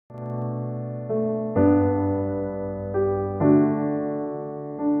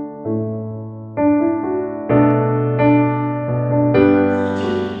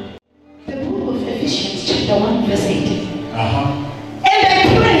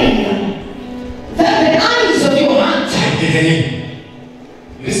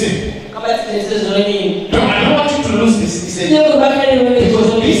Listen. No, I don't want you to lose this. He said,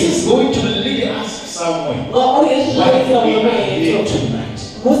 because this is going to lead us somewhere. What we are here tonight.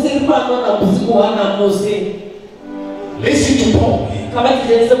 Listen to Paul.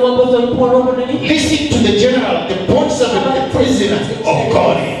 Listen to the general, the bond servant, the president of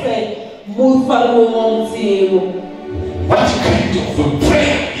God. What kind of a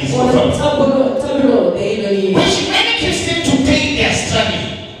prayer is offered? Which many Christians today they are struggling.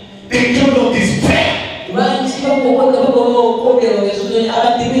 They don't know this prayer. They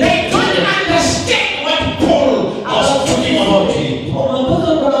don't understand what Paul was talking about here.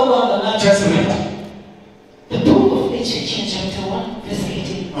 Just read. The book of Ephesians chapter 1, verse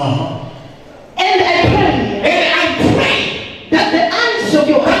 18. And I pray that the eyes of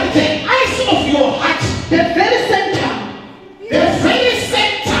your heart, the very center,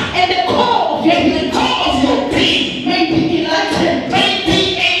 and the core of your being, may be enlightened,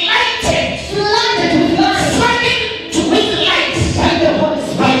 flooded with light,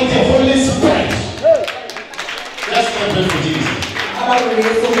 by the Holy Spirit. That's the prayer for Jesus. What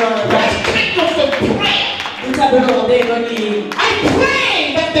kind of a prayer? I pray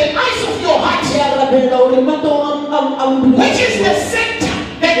that the eyes of your heart, which is the center,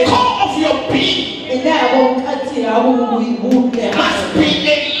 the core of your being, must be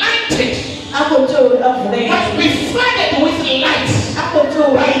enlightened, must be flooded with light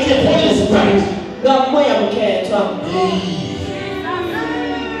by the Holy Spirit.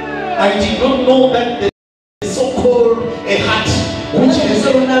 I did not know that the so-called a heart which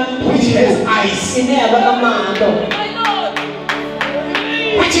has eyes,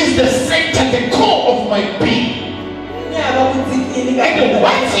 which is the center, the core of my being. And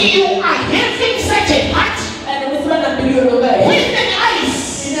once you are having such a heart with the eyes,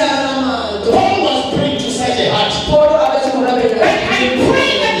 Paul was praying to such a heart. And I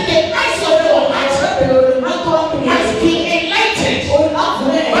pray that the eyes of your heart must be enlightened.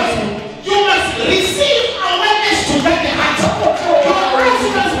 You must receive awareness to that heart. Your eyes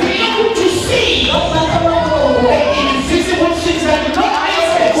must be able to see the invisible things that no eyes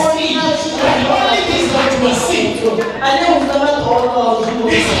can see, but only this heart must see.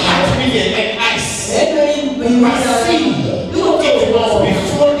 This heart with an eyes must see. It must be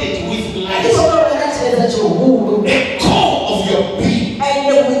flooded with light. The core of your being. It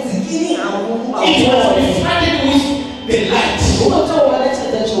must be flooded with the light.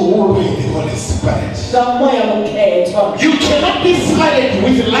 With the Holy Spirit. You cannot be flooded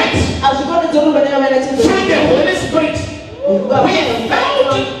with light through the Holy Spirit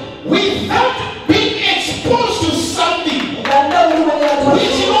without being exposed to something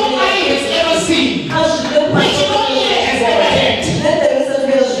which no eye has ever seen, which no ear has ever heard.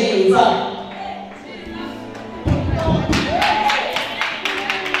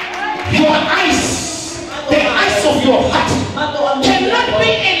 Your eyes, the eyes of your heart, cannot be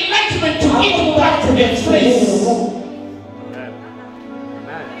enlightenment to even back to their place.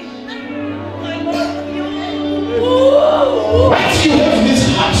 Once you have this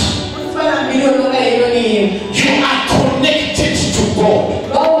heart, you are connected to God.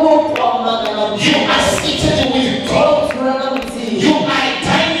 You are seated with God. You are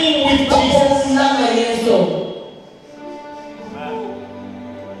dining with Jesus.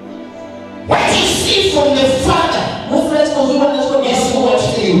 What you see from the Father is what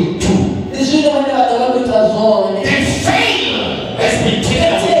you do. The veil has been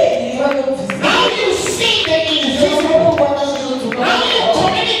taken away. Now you see the invisible. Now you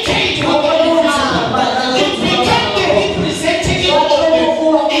communicate with the invisible. You become the representative of the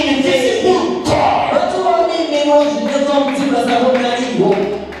invisible God.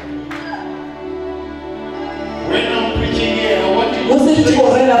 When I'm preaching here, I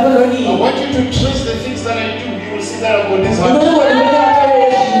want you to trace the things that I do. You will see that I've got this heart.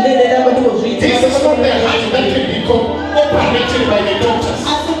 This is not the heart that can become operated by the doctors.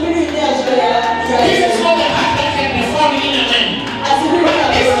 This is not the heart that can be found in a man.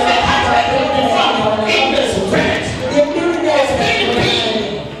 This is the heart that can be found in the Spirit.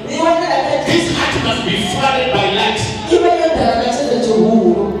 This heart must be flooded by light through the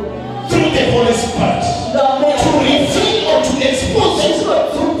Holy Spirit to reveal or to expose you to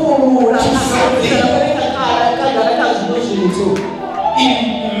something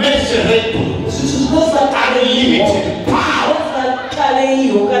immeasurable, unlimited power,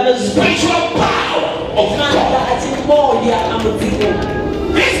 spiritual power of God.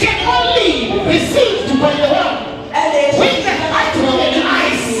 This can only be received by the one with the heart and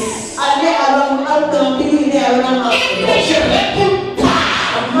eyes. Immeasurable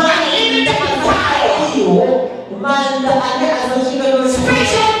power, unlimited power.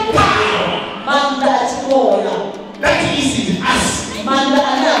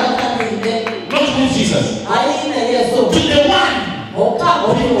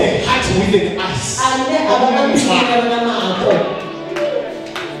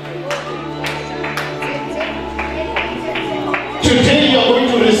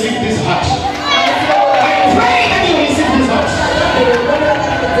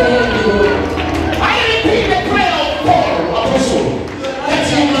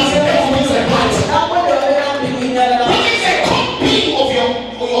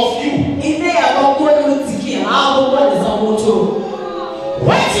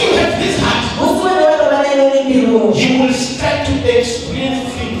 you will start to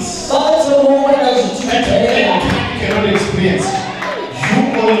experience things that man cannot experience. You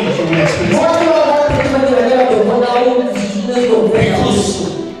only will experience because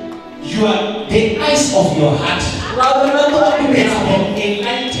you are the eyes of your heart has been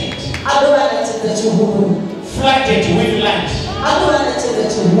enlightened, flooded with light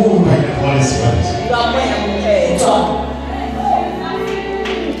by the Holy Spirit.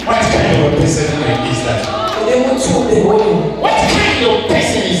 What kind of a person is that? What kind of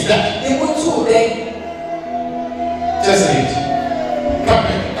person is that? Just read. Come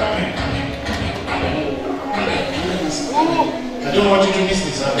in. I don't want you to miss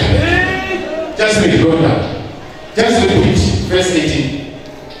this. Just read, go down. Just repeat verse 18.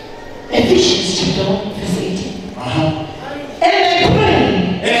 Ephesians chapter 1, verse 18. And I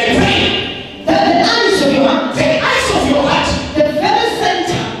pray that the eyes of your heart, the very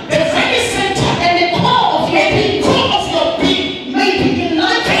center, and the core of your being, may be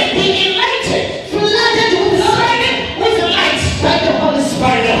enlightened, flooded with the light by the Holy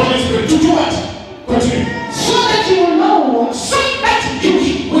Spirit. To do what? Continue. So that you will know, So that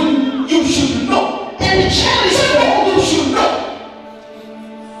you should know, and cherish so that you should know,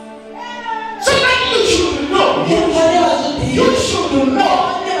 so that you should know, you should know,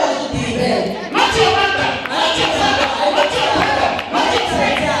 not your mother, not your father, not your brother, not your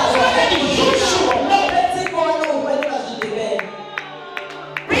friend, so that you should know,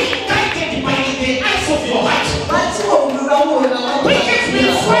 being guided by the eyes of your heart, which has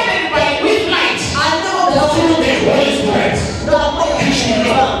been flooded with light through the Holy Spirit. You should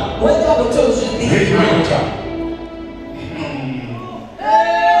know. Read my daughter.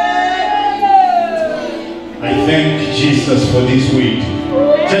 I thank Jesus for this week.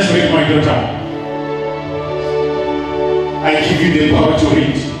 Just read my daughter. I give you the power to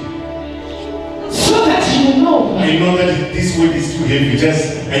read. so that you know. I know that this word is too heavy.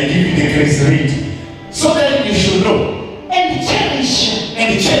 Just I give you the grace to read. So that you should know. And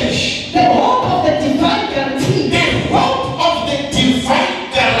cherish The hope of the divine guarantee. The hope of the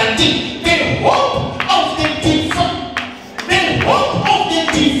divine guarantee. The hope of the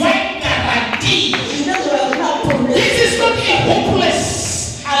divine guarantee. This is not a hopeless.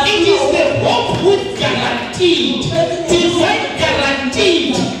 It is the hope with guaranteed. Divine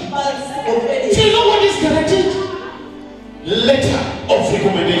guaranteed. Do you know what is guaranteed? Letter of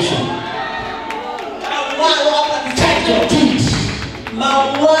recommendation. Title deed.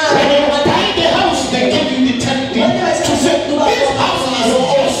 When you buy the house, they give you the title deed to say this house is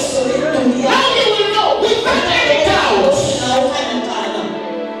yours. Now you will know without any doubt.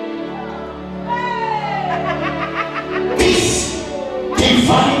 This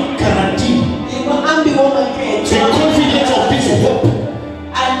divine guarantee, the confidence of this hope.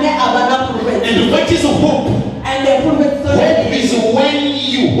 And what is hope? Hope is when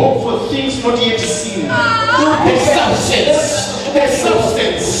you hope for things not yet seen. The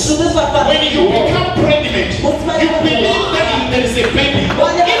substance. When you become pregnant, you believe that there is a baby, even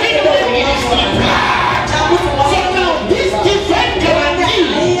when it is not blood. So now this divine guarantee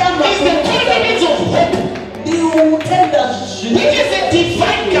is the confidence of hope. It is a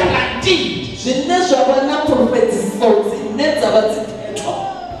divine guarantee.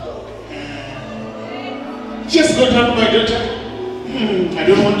 Just go down, my daughter. I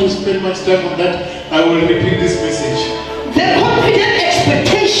don't want to spend much time on that. I will repeat this message. The confident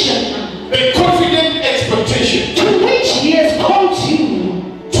expectation. A confident expectation. To which he has called you.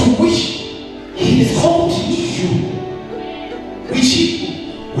 To which he has called you.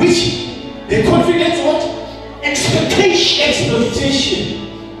 Which the confidence what? Expectation.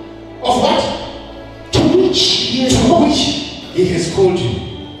 Of what? To which he has called you.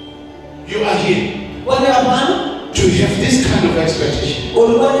 You are here. To have this kind of expectation. Do you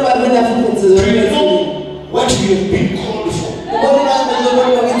know what you have been called for?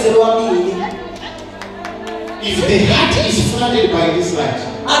 If the heart is flooded by this light,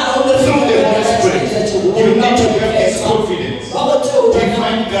 through the Holy Spirit, you need to have this confidence,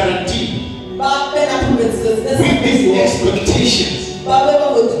 divine guarantee, with these expectations of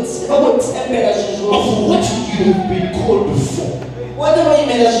what you have been called for. If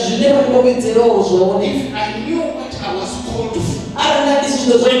I knew what I was called for, when I was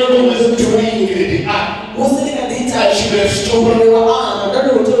doing the art, I should have stolen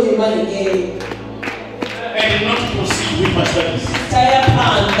and not proceed with my studies.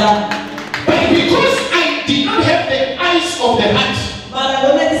 But because I did not have the eyes of the heart, I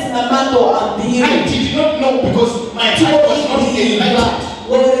did not know because my heart was not enlightened,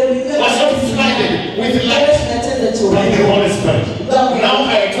 was not flooded with light by the Holy Spirit. Now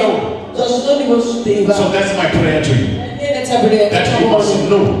I know. So that's my prayer to you. That you must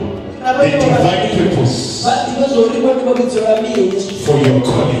know the divine purpose for your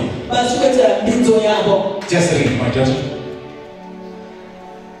calling. Just read my judgment.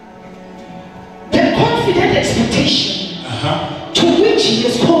 The confident expectation to which he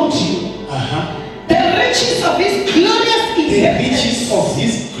has called you. The riches of his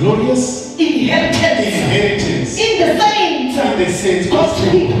glorious inheritance in the saints. God's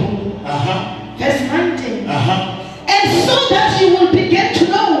people. Verse 19. And so that you will begin to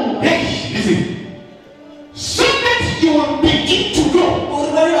know. Hey, listen. So that you will begin to know.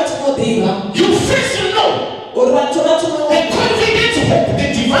 You first know the confidence hope, the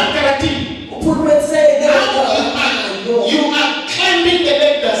divine guarantee. You are climbing the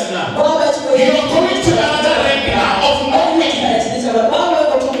ladders now. You are coming to another rank now of knowing.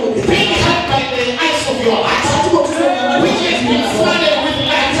 Being helped by the eyes of your heart, which has been flooded with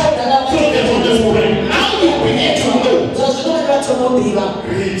light through the Holy Spirit. Now you begin to know.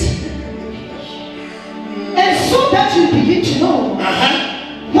 Great. And so that you begin to know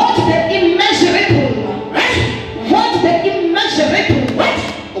what the immeasurable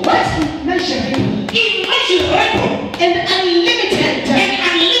and unlimited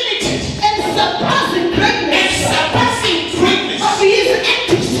and surpassing greatness of his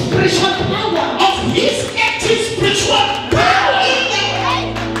active spiritual power.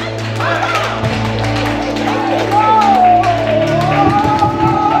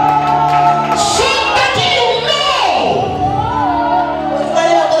 So that you know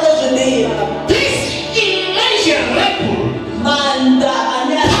this immeasurable power,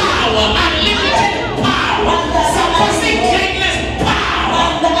 unlimited power, surpassing greatness power.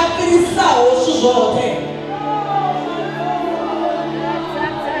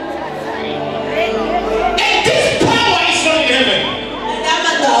 And this power is not in heaven.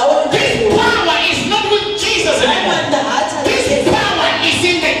 This power is not with Jesus anymore. This power is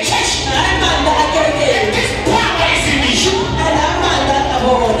in the church. And this power is in you.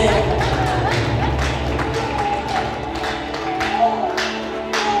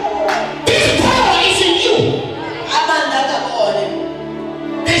 This power is in you.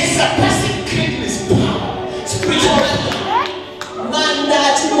 The surpassing greatness power, spiritual power,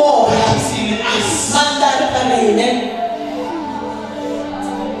 is in us.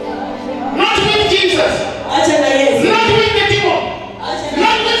 Not with Jesus, not with the demon,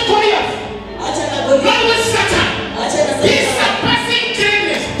 not with Goliath, not with Satan. This surpassing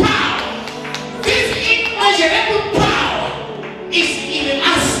greatness power, this immeasurable power is in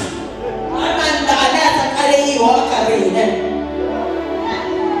us.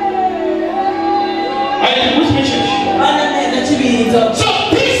 Which church? So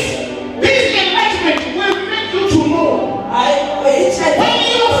this enlightenment will make you to know. When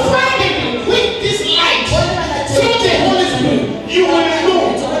you are flooded with this light through the Holy Spirit, you will know.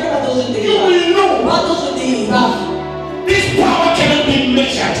 You will know. This power cannot be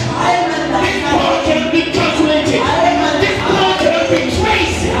measured. This power cannot be calculated. This power cannot be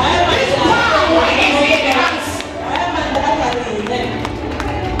traced. This power is in us.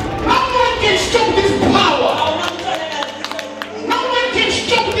 No one can stop this power. No one can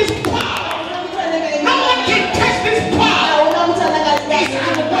stop this power. No one can test this power. It's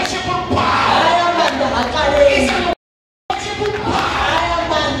unworshipable power. It's unworshipable power.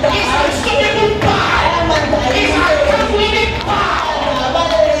 It's unstoppable power. It's uncalculated power.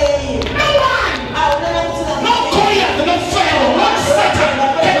 No one, no Goliath, no Pharaoh, no Satan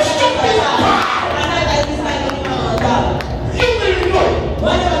can stop this power. You will know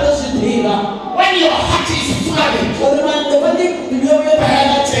when your heart is flooded with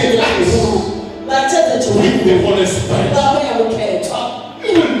the Holy Spirit.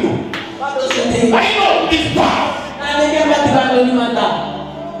 You will know. I know this power.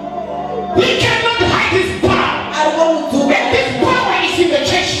 We cannot hide this power. And this power is in the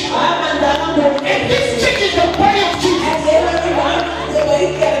church. And this church is the body of Jesus.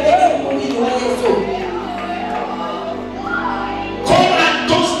 Call at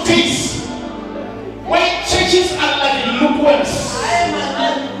those days when churches are like lukewarms,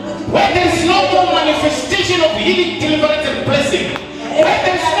 where there is no more manifestation of healing, deliverance, and blessing, where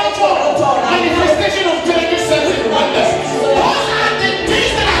there is no more manifestation of miracles, signs, and wonders. Those are the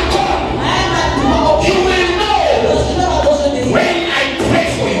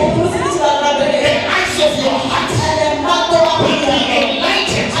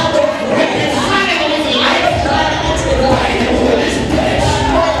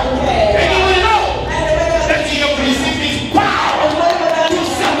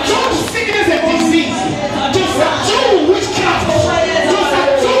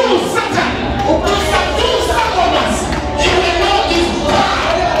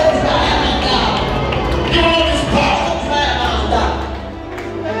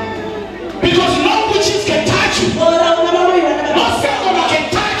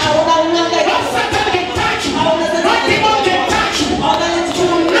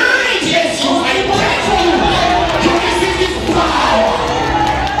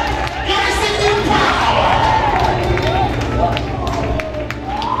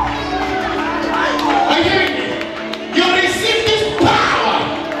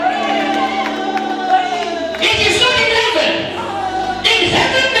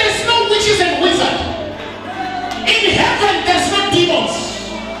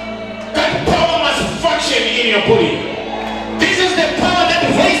your body. This is the power that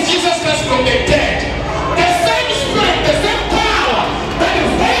raised Jesus Christ from the dead. The same spirit, the same power that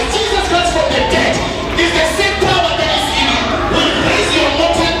raised Jesus Christ from the dead is the same power that is in you. Will raise your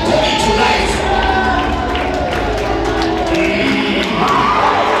mortal body to life.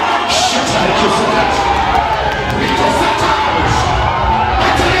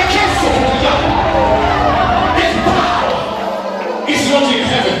 This power is not in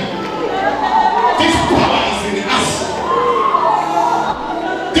heaven. This power is in us.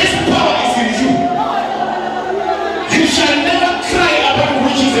 This power is in you. You shall never cry about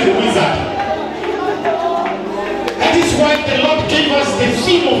witches and wizards. That is why the Lord gave us the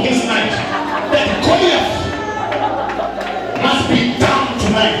theme of this night. That Goliath must be down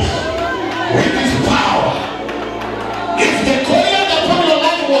tonight with this power. If the Goliath upon your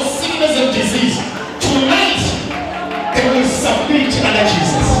life was sickness and disease, tonight they will submit under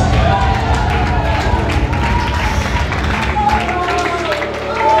Jesus.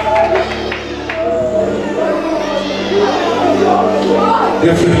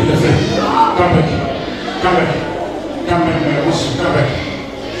 You're free, you're free. Come back. Come back. Come back, my bishop. Come back.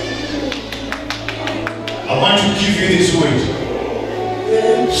 I want to give you this word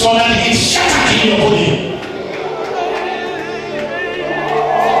so that it's shattered in your body.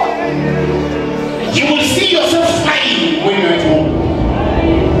 You will see yourself flying when you're at home.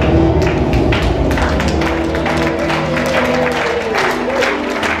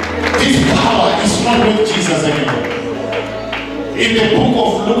 This power is not with Jesus anymore. In the book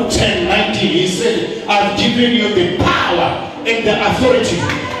of Luke 10:19, he said, I've given you the power and the authority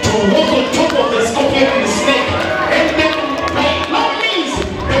to walk on top of the scorpion and the snake, and then by no means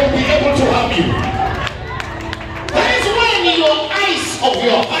they will be able to harm you. That is when your eyes of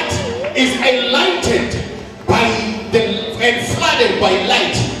your heart is enlightened by and flooded by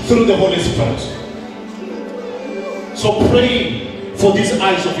light through the Holy Spirit. So pray for these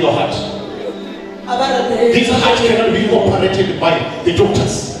eyes of your heart. This heart cannot be operated by the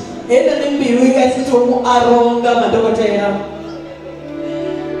doctors. This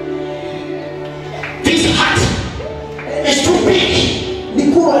heart is too big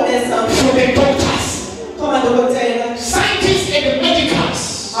for the doctors. Scientists and medicals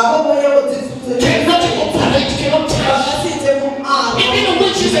cannot operate, cannot touch. Even the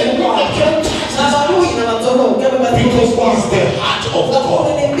witches and women cannot touch. Because it is the heart of God.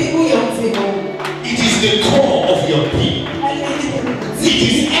 It is the core of your being. It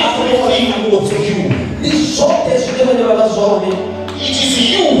is everything of you. It is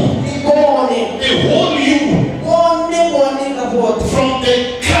you. The whole you. From the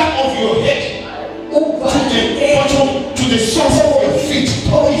crown of your head to the bottom to the source of your feet.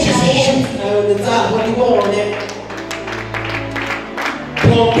 It is you.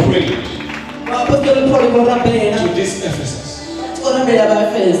 Paul prayed to this Ephesus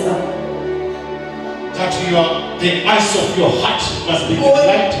that the eyes of your heart must be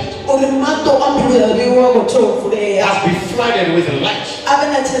enlightened, must be flooded with light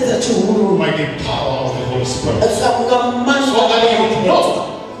by the power of the Holy Spirit, so that you know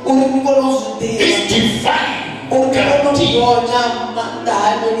this divine guarantee,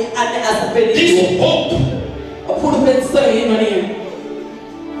 this hope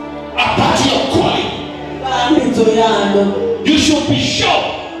about your calling. You should be sure.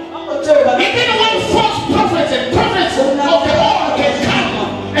 Even when false prophets and prophets of the old can come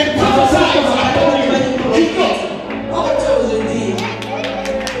and prophesy about you, you know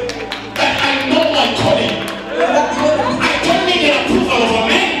that I know my calling. I don't need the approval of a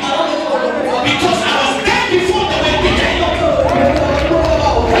man because I was there before the world began.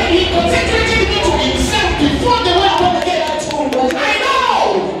 When he consecrated me to himself before the world began, I know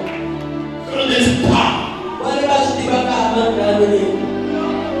through this power.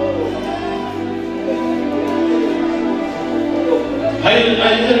 I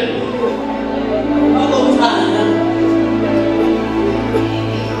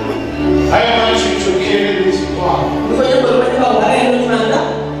want you to carry this power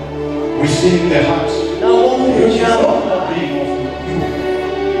within the heart.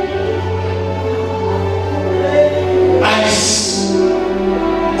 Eyes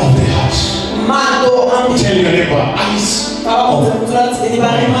of the heart. Tell your neighbor, eyes of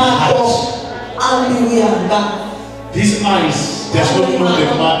my heart. These eyes does not know the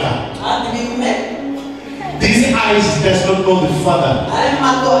mother. These eyes does not know the father.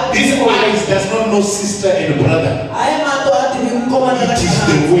 These eyes does not know sister and brother. It is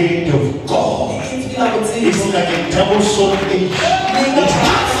the word of God. It's like a double-sword edge. It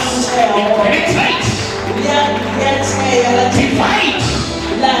cuts, it penetrates, divides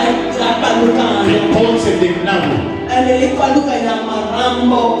the bones and the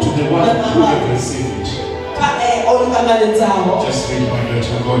who have received it. Just read my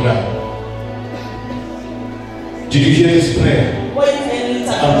daughter, go down. Did you hear this prayer?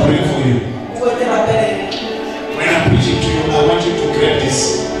 I'm praying for you. When I'm preaching to you, I want you to grab this.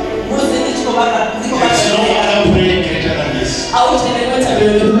 There's no other prayer greater than this. And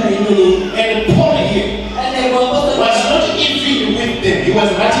Paul here was not even with them. He was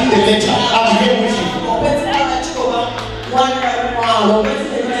writing the letter. I'm here with you.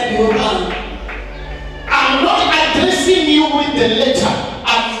 I'm not addressing you with the letter.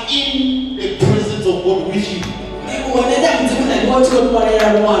 I'm in the presence of God with you.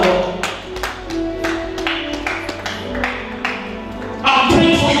 I'm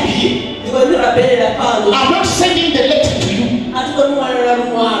praying for you here. I'm not sending the letter to you.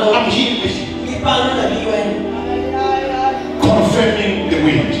 I'm here with you. Confirming the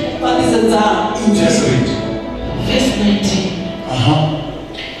wind. Just read. Verse 19. Uh-huh.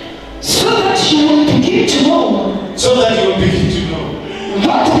 So that you will begin to know. So that you will begin to know.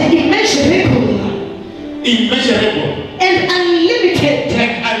 What the immeasurable. Immeasurable. And unlimited.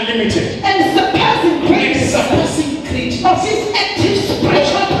 And surpassing greatness. Of his active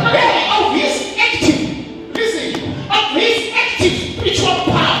spiritual power. Of his active. Listen. Of his active spiritual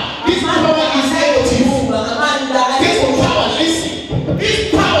power. This power is active. This power, listen. This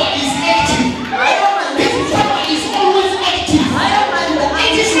power is active. This power is always active.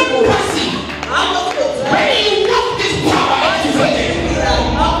 It is not passive. When you walk, this power activated.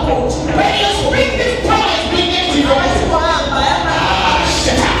 When you speak, this power is being activated.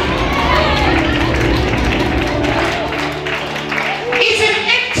 Shut up. It's an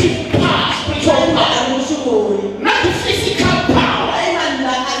active power, spiritual power. Not the physical power.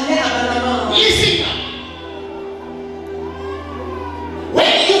 Listen.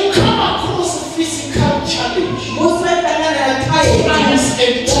 When you come across a physical challenge, trials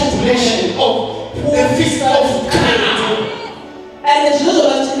and tribulation of the physical power, and you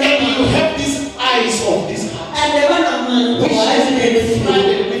have these eyes of this heart, which has been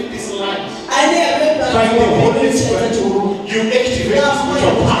flooded with this light by the Holy Spirit, you activate this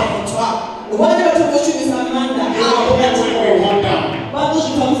spiritual power. You know when we walk down,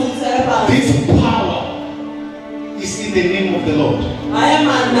 this power is in the name of the Lord.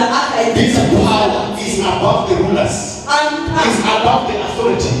 This power is above the rulers, is above the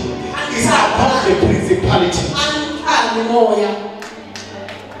authority, is above the principality.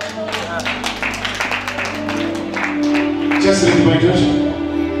 Just read my daughter.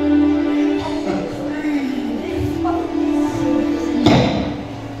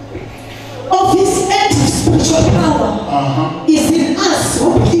 Of his active spiritual power is in us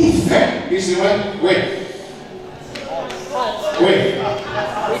who believe. Is it what? Wait.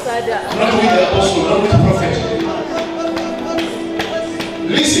 Not with the apostle, not with the prophet.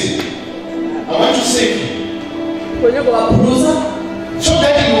 Listen. I want to say, so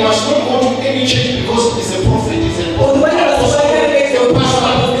that you must not go to any church because it's a prophet, it's a apostle, it's a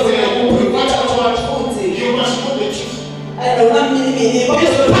pastor, it's a you must know the truth.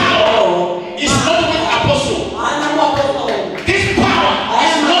 This power is not with apostle. This power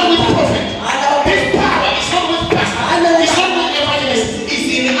is not with prophet. This power is not with pastor. It's not with evangelist. It's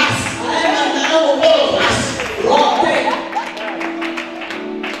in us. All of us.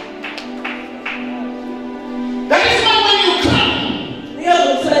 That is why when you come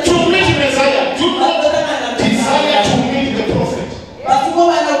to meet Messiah, do not desire to meet the prophet.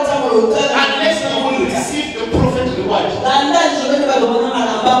 Unless you will receive the prophet reward.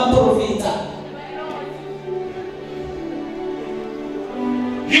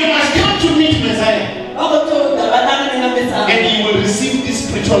 You must come to meet Messiah. And you will receive this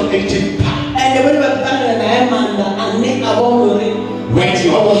spiritual active power. When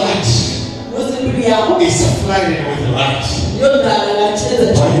your heart is flooded with light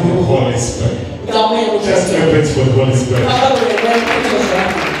by the Holy Spirit. Just reverence for the Holy Spirit. Say,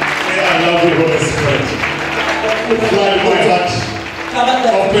 I love the Holy Spirit. Flood my heart.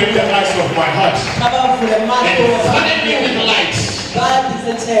 Open the eyes of my heart. And flood me with light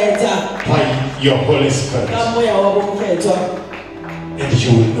by your Holy Spirit. And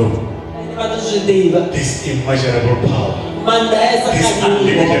you will know this immeasurable power, this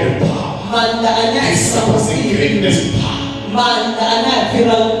unlimited power, this surpassing greatness power,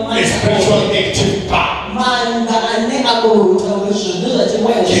 this spiritual active power. Can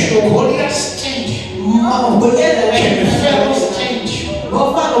Goliath stand you? Can the Pharaoh stand you? I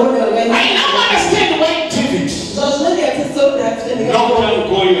now understand why David knocked down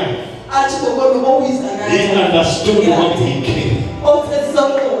Goliath. He understood what he came.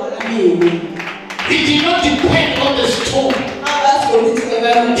 He did not depend on the storm.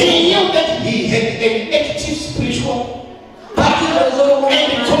 He knew that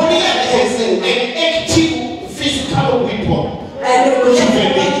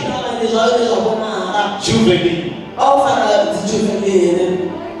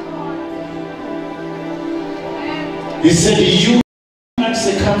Juvenile. He said, you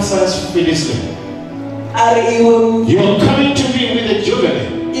uncircumcised Philistine, you are coming to me with a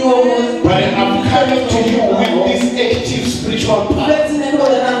juvenile, but I'm coming to you with this active spiritual power. You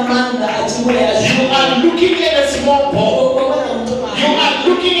are looking at a small ball. You are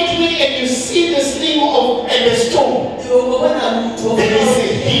looking at me and you see the sling and the stone. There is a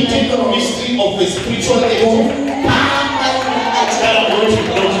hidden mystery of the spiritual active that I'm going to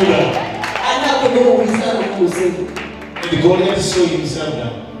go through that. And God had to show himself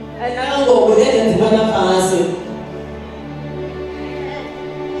now. I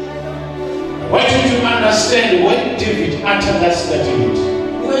want you to understand when David uttered that statement,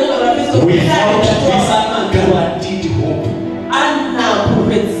 without this guaranteed hope,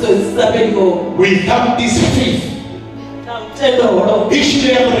 without this faith, he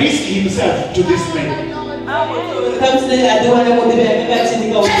should have risked himself to this man. Just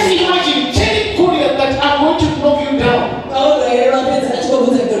imagine telling Goliath that I'm going to knock you down.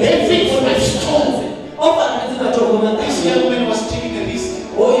 Everything for my stone. This young man was taking a risk.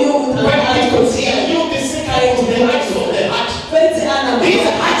 When he could see, he knew the secret of the life of the heart. His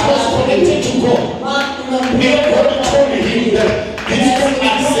heart was connected to God. God told him that this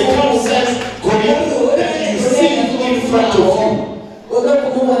uncircumcised Goliath that you see in front of you,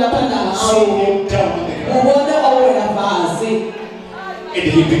 see him down on the ground. And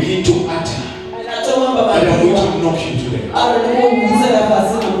he began to utter, and I'm going to knock you today. I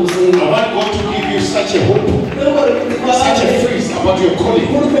want God to give you such a hope, such a phrase about your calling.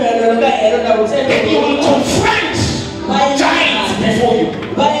 And you will confront giants before you.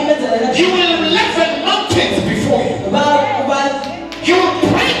 You will level mountains before you. You will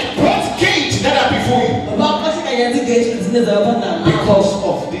break both gates that are before you. Because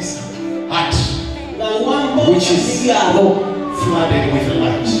of this heart, which is flooded with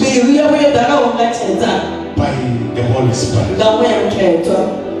light by the Holy Spirit.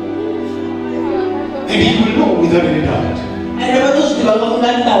 And he will know without any doubt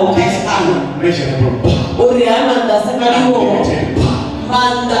this unmeasurable power, unlimited power,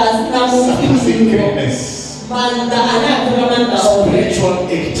 surpassing greatness, spiritual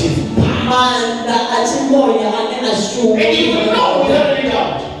active power. And he will know without any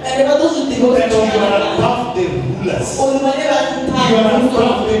doubt that you are above the rulers, you are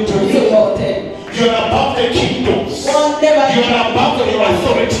above the dominion, you are above the kingdoms, you are above the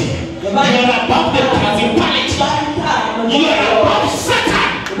authority, you are above the principality, you are above Satan.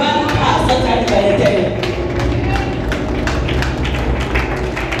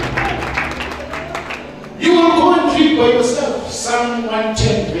 You will go and read by yourself Psalm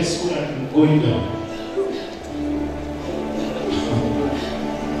 110 verse 1 going down.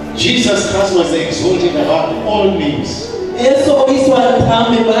 Jesus Christ was exalted above all names.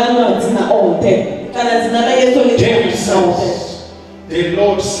 David says, the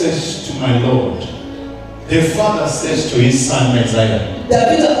Lord says to my Lord, the Father says to his son Messiah,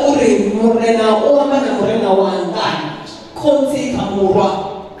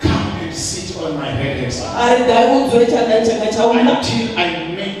 come and sit on my right hand side until I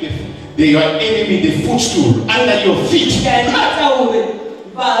make your enemy the footstool under your feet. You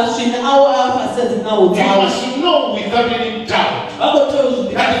must know without any doubt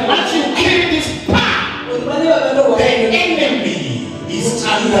that once you carry this power, the enemy is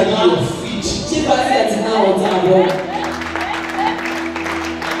under your feet.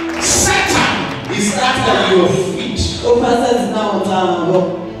 Satan is under your feet.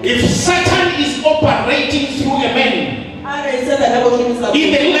 If Satan is operating through a man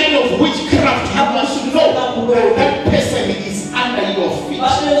in the line of witchcraft, you must know that that person is under your feet.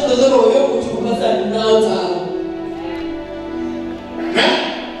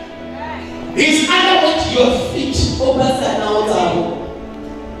 He's under what? Your feet.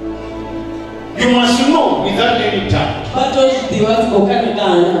 You must know without any doubt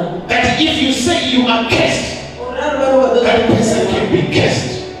that if you say you are cursed, that person can be cursed.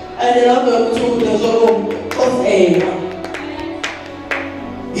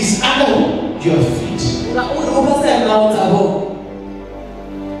 He's under your feet.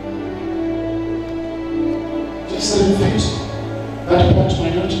 Just repeat that part, my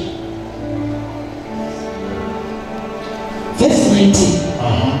daughter. Verse 19.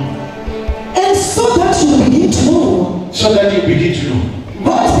 And so that you begin to know. So that you begin to know.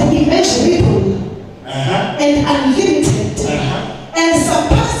 God the immeasurable and unlimited and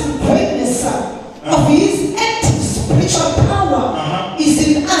surpassing greatness of his active spiritual power is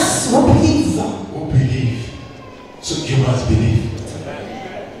in us who believe. Who believe. So you must believe.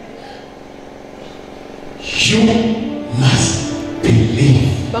 You must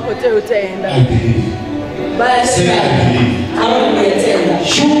believe. I believe. Say I believe.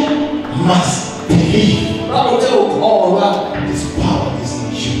 You must believe. This power is in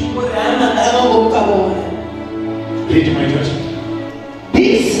you. Read my version.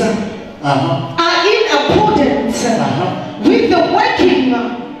 These are in accordance with the working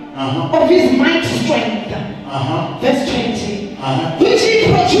of his might strength. Verse 20. Which he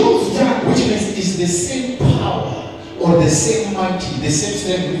produced. Which means it's the same power or the same mighty, the same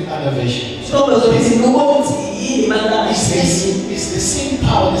strength with other versions. It's the same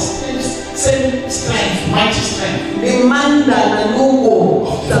power, the same strength, mighty strength.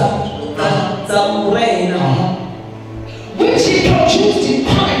 Which he produced in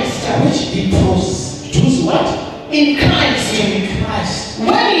Christ. Which he produced what? In Christ. In Christ.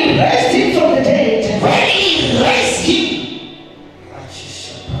 When he raised him from the dead. When he raised him.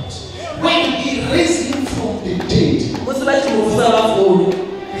 When he raised him from the dead.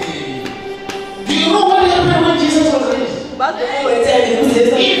 Do you know what happened when Jesus was raised?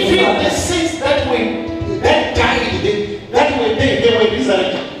 Even the saints that died, they were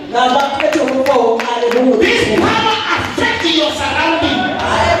resurrected. This power affects your surrounding.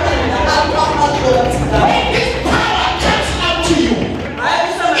 When this power comes up to you,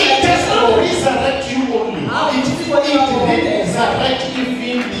 it does not resurrect you only. It resurrects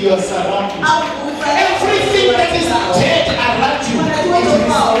even your surroundings. Everything that is dead around you is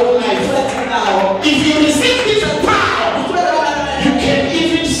alive. If you receive this power, you can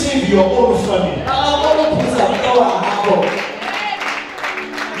even save your own family.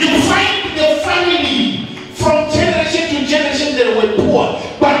 You find the family from generation to generation they were poor,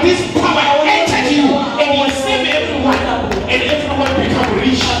 but this power entered you and you save everyone, and everyone become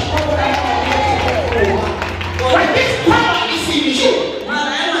rich. But this power is in you.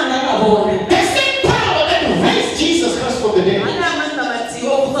 The same power that raised Jesus Christ from the dead.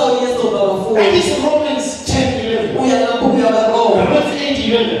 That is Romans 10:11. Romans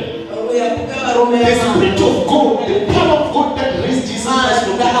 8:11. The Spirit of God, the power of God that raised Jesus Christ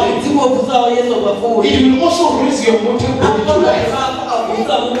from the dead, it will also raise your mortal body to life.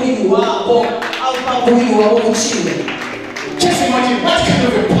 Just imagine what kind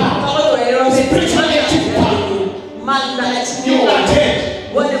of a power. Spiritual electric power. You are dead.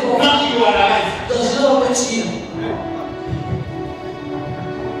 Now you are alive.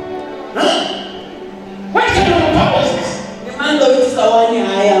 What kind of a power is this?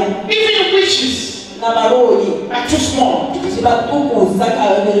 Even witches are too small.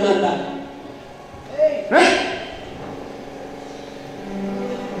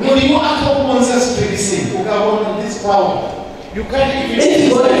 This power, you can't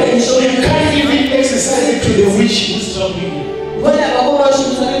even exercise it to the witch who's troubling you.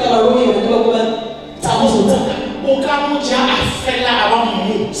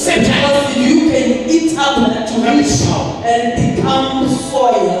 Sometimes you can eat up to reach and become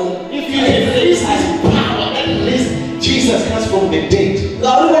soil. If you can release this power and release Jesus Christ from the dead,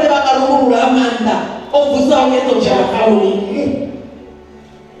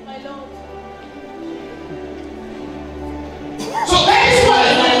 so that is why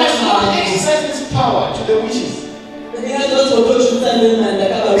we must not exercise this power to the witches.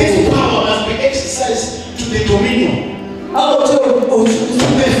 This power must be exercised to the dominion, to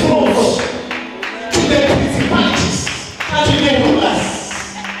the thrones, to the principalities, to the rulers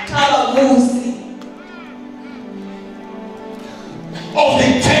of the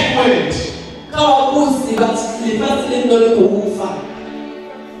third world.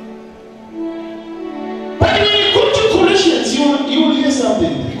 But when you go to Colossians, you will hear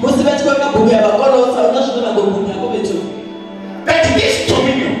something. That this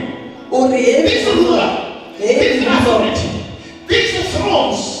dominion, this ruler, this authority, these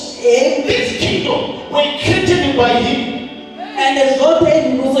thrones, this kingdom were created by him. And these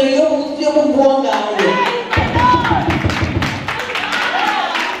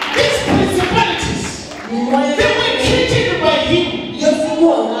principalities, they were created by him.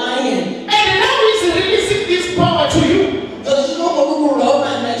 And now he's releasing this power to you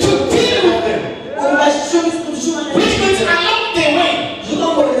to deal with them. Which means along the way,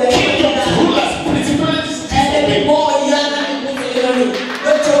 kingdoms, rulers, principalities,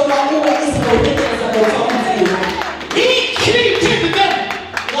 he created them.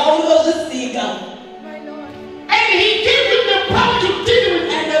 And he gave you the power to deal with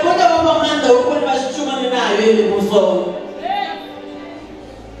them.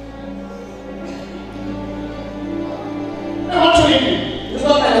 I'm not telling you.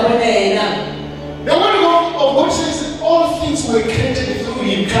 The word of God says that all things were created through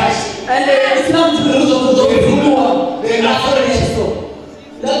in Christ. And it's not the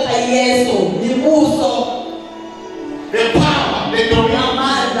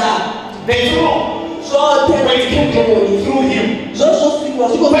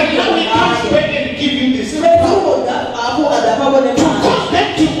now he comes back and gives you this power to cause them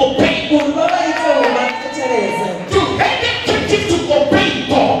to obey. To make them captive to obey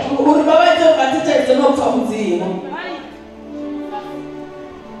God.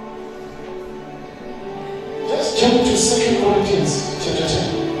 Just jump to 2 Corinthians chapter 10.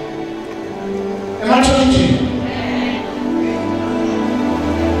 Am I talking to you?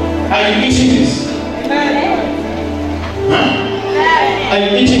 Are you eating this? Huh? Are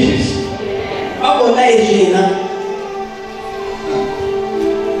you eating this?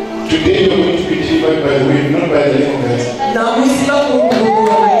 Today you are going to be delivered by the wind, not by the living God.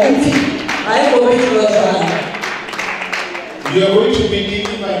 You are going to be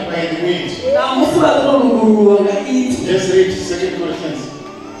delivered by the wind. Just read 2 Corinthians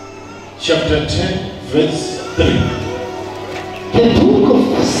chapter 10 verse 3. The book of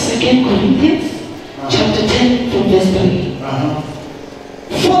 2 Corinthians chapter 10 from verse 3.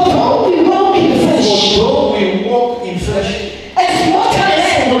 For though we walk in flesh, as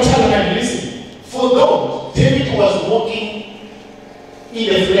mortal men, listen. For though David was walking in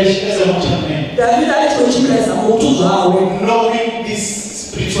the flesh as a mortal man, knowing this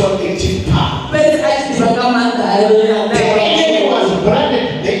spiritual active power, the enemy was branded.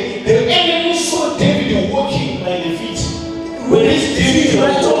 The enemy saw David walking by the feet, whereas David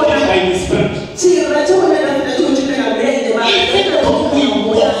was walking by the spirit. Even though we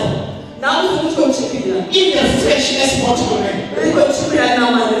walk in the flesh as mortal men,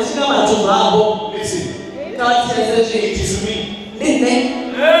 listen, it is me.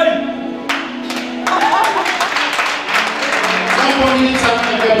 Somebody needs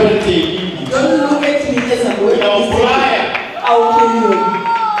something like birthday. Don't look at me as a boy. I'll kill you.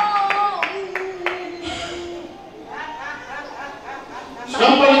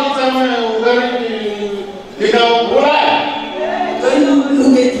 Somebody needs something Don't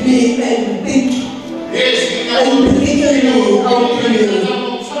look at me and think. Yes, I will kill you.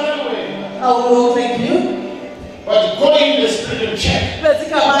 I will thank you. But go in the spirit and check.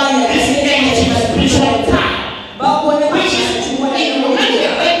 This negative spiritual power, which is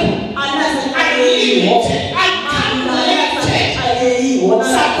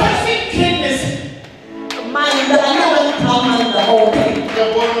surpassing greatness.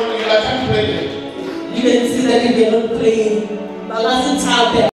 You can see that you cannot play. But last time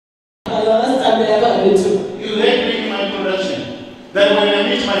there. You let me in my production. That when I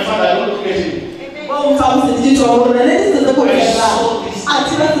meet my father, I don't look at him.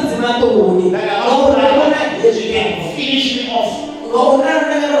 Finish me off.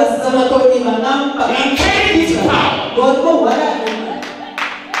 And carry this power.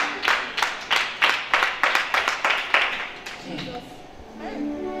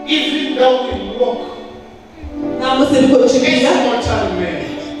 Even though we walk as mortal men.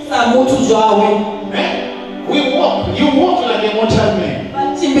 We walk. You walk like a mortal man.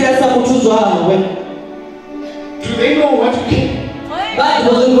 Do they know what you can?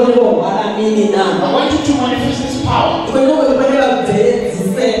 I want you to manifest this power.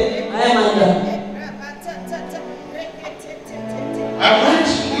 I want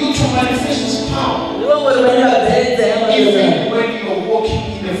you to manifest this power. Even when you are walking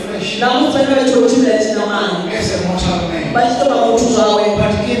in the flesh as a mortal man.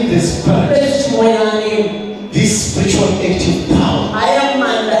 But in the spirit, this spiritual active power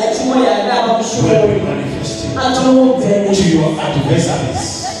will be manifested to your adversaries,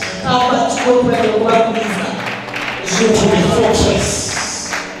 to the fortress,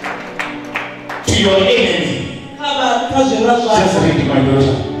 to your enemy. Just read my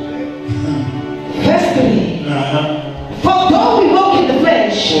daughter. Verse 3. For though we walk in the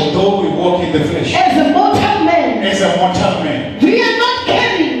flesh, as a mortal man, we are not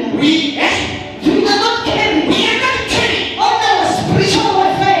carrying on our spiritual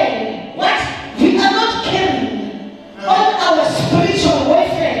warfare. What? We are not carrying on our spiritual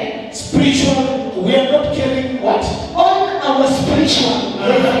warfare. We are not carrying what? On our spiritual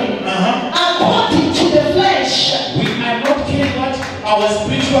warfare. According to the flesh. We are not carrying what? Our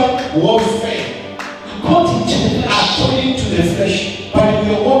spiritual warfare. According to the flesh. But we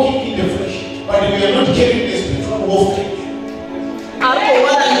are walking in the flesh. But we are not carrying the spiritual warfare.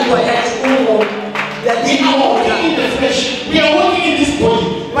 We are walking in the flesh. We are walking in this body.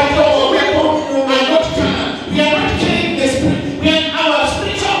 But our weapon are not carnal. We are not carrying the spirit. Our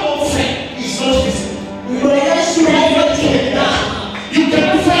spiritual warfare is not this. You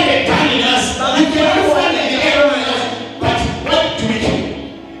cannot find a gun in us. You cannot find an arrow in us. But what do we do?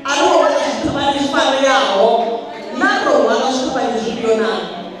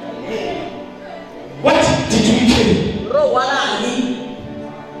 What did we kill?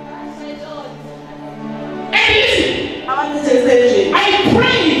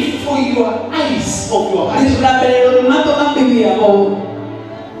 your eyes of your heart.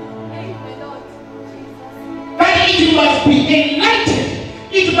 But it must be enlightened.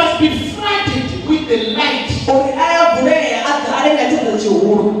 It must be flooded with the light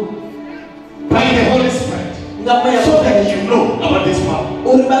by the Holy Spirit, so that you know about this power.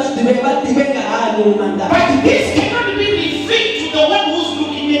 But this cannot be revealed to the one who's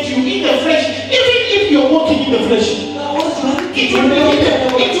looking at you in the flesh. Even if you're walking in the flesh, it will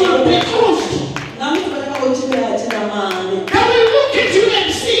be closed. I will look at you and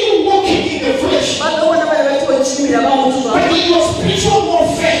see you walking in the flesh. But in your spiritual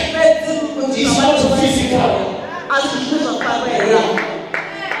warfare, it's not physical.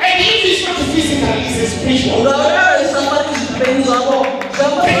 And if it's not physical, it's a spiritual.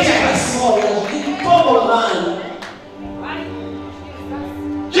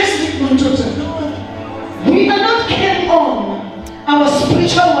 Just like my daughter. We are not carrying on our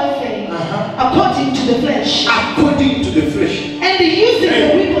spiritual warfare according to the flesh. According to the flesh. And using the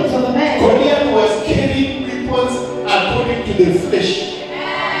weapons of a man. Goliath was carrying weapons according to the flesh.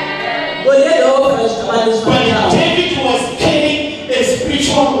 But David was carrying a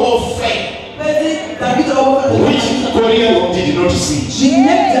spiritual warfare, which Goliath did not see. You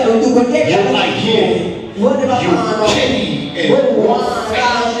are here. You carry a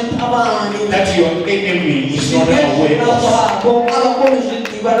warfare that your enemy is not aware of.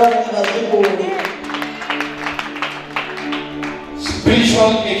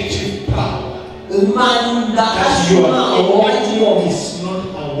 Spiritual active power that your enemy is not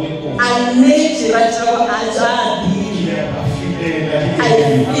aware of. I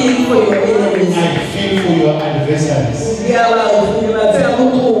feel for your enemies. I feel for your adversaries. And I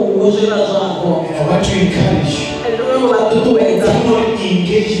want to encourage you. Do not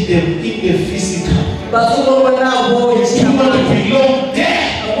engage them in the physical. Do not belong there.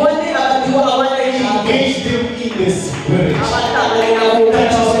 Engage them in the spirit.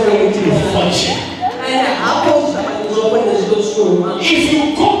 That is going to function. If you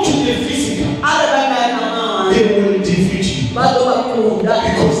go to the physical, they will defeat you.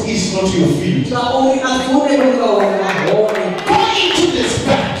 Because it's not your field. Go into the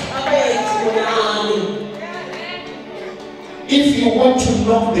spirit. If you want to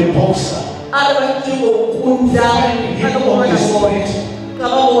knock the boxer, find him on the spirit. You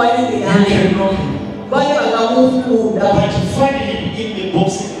can knock him. But find him in the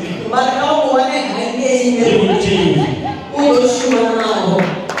boxing ring. They will tell you.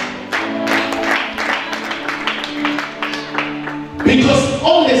 Because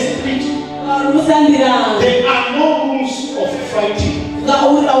on the street, there are no rules of fighting. But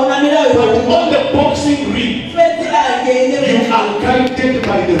on the boxing ring, you are guided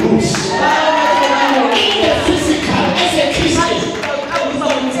by the rules. In the physical, as a Christian,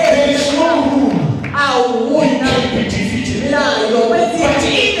 there is no rule. You can be defeated. But in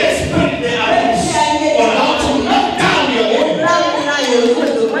the spirit, there are rules on how to knock down your enemy.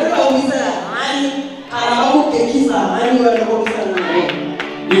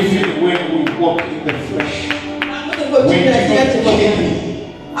 Even when we walk in the flesh, we do not carry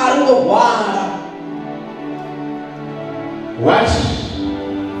what?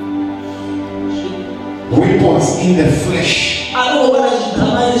 Weapons in the flesh. Are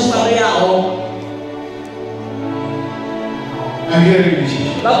you hearing me?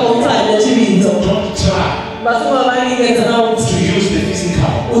 Don't try to use the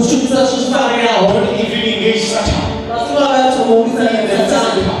physical. Don't even engage Satan.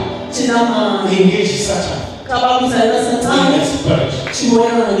 Engage Satan in the spirit.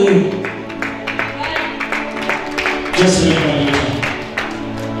 Just read my letter.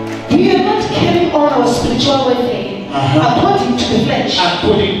 We are not carrying on our spiritual warfare according to the flesh.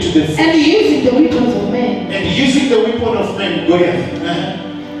 According to the flesh. And using the weapons of men. And using the weapon of men, Goliath.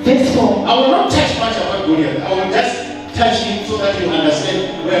 Verse 4. I will not touch much about Goliath. I will just touch him so that you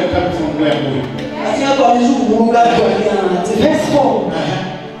understand where I'm coming from, where I'm going. Verse 4.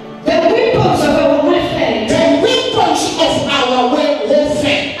 The weapons of our warfare. The weapons of our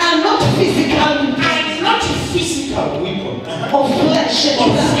warfare are not physical. And not physical weapon. Of flesh and of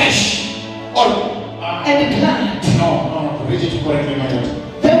blood. Flesh. And blood. No. Read it correctly, my daughter.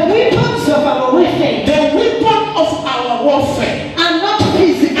 The weapons of our warfare. The weapon of our warfare are not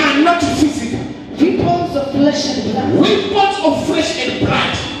physical. Are not physical. Weapons of flesh and blood. Weapons of flesh and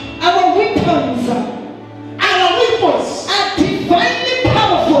blood. Our weapons are divinely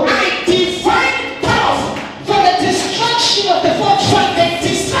powerful. Are divine powerful for the destruction of the fortress. For the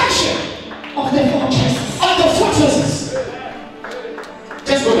destruction of the fortresses. Of the fortresses.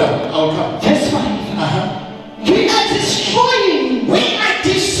 Just go down. I'll come. Verse 5. We are destroying. We are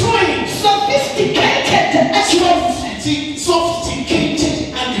destroying sophisticated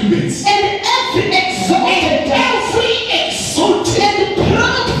arguments, and every exalted and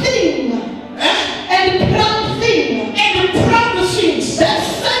proud thing that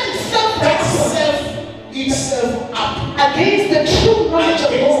set itself up against the true knowledge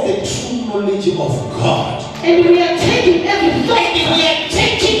of God. And we are taking every thought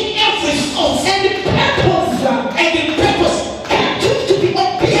and purpose to be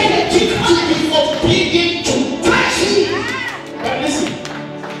obedient to Christ. But listen,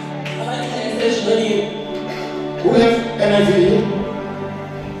 who have NIV here?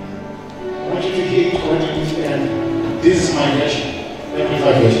 I want you to hear it. This is my version,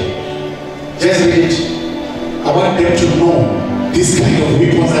 amplified version. Just read it. I want them to know this kind of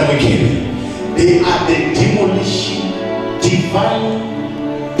weapons that we carry. They are the demolishing, divine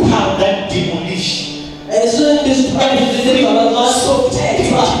power that demolish.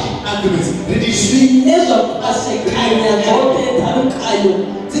 Arguments.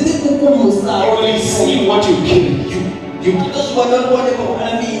 Only see what you kill. You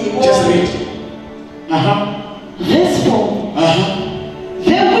just read. Verse 4.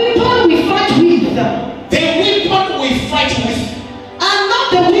 The weapon we fight with are not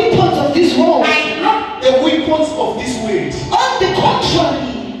the weapons of this world. The weapons of this world. On the contrary,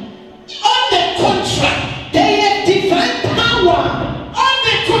 they have divine power. On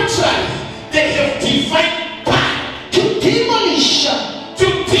the contrary, they have divine power to demolish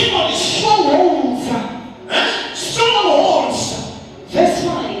strongholds. Verse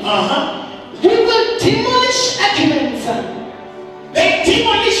 5. We will demolish arguments. They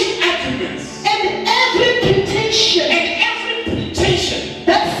demolish arguments and every pretension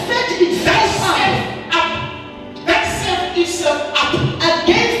that set itself up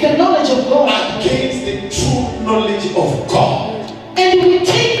against the knowledge of God. Against the true knowledge of God. And we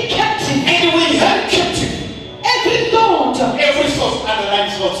take captive. And we have captive. Every thought. Every thought, underline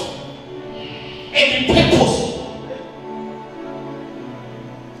thought. Every purpose.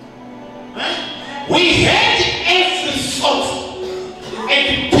 We had every thought.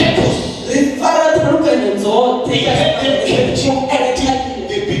 Every purpose. They had them captive.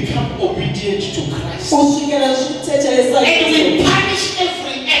 They become obedient to Christ. And we punish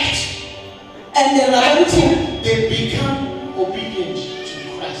every act. Until they become obedient to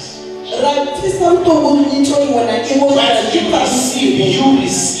Christ. But you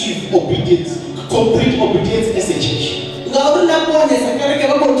receive obedience, complete obedience as a church.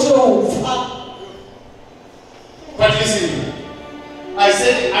 But listen, I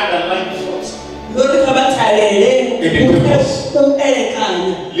said the underlying thoughts.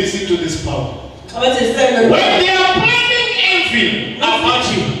 Listen to this power. When they are planning evil about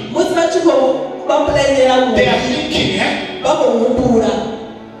you, they are thinking,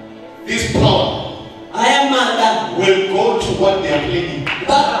 this power will go to what they are planning.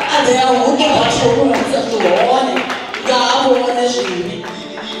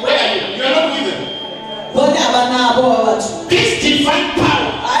 Where are you? You are not with them. This divine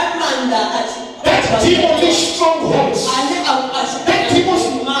power that demolish strongholds, that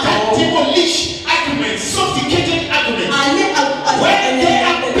demolish arguments, sophisticated arguments, when they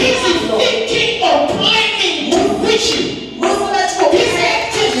are busy thinking or planning to reach you, this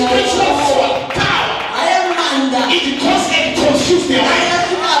active spiritual power, it causes and consumes their life.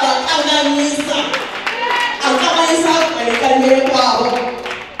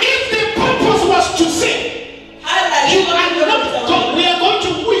 If the purpose was to say, we are going to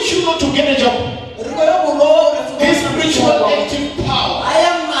wish you not to get a job, this spiritual active power,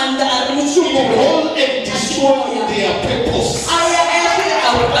 it will and destroy their purpose.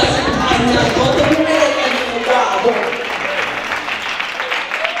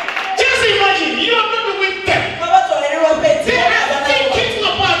 Just imagine, you are not with them. They are thinking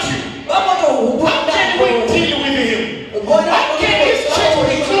about you. How can we deal with him? How can this church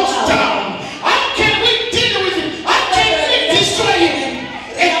be closed down? How can we deal with him? How can we destroy him?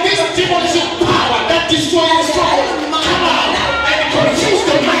 And this demolition power that destroys the strong come out and confuse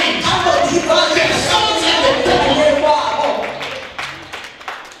the mind, the souls and the people.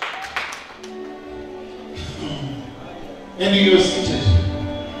 And you are seated.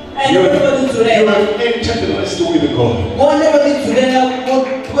 You have entered the rest with God.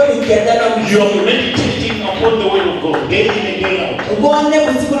 You are meditating upon the word of God day in and day out.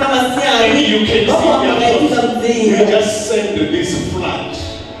 And you can see their thoughts. You just send this flood.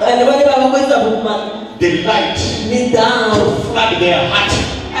 The light to flood their heart.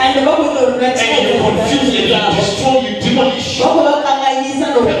 And you confuse them, you destroy, you demolish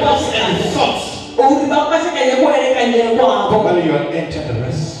purpose and thoughts. you are entered the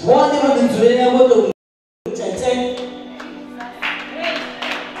rest.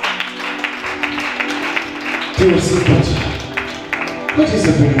 He will say, but what is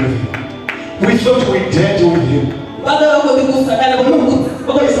happening with him? We thought we dealt with him.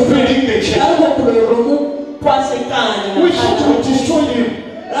 He's building the church. We thought we destroyed him.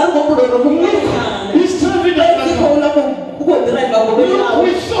 He's driving us.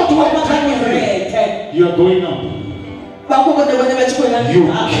 We thought we were done with him. You are going up. You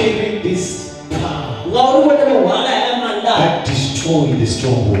carry this power that destroys the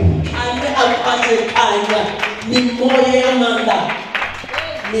stronghold.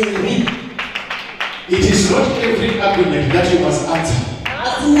 It is not every argument that you must answer. It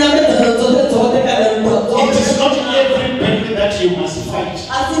is not every battle that you must fight.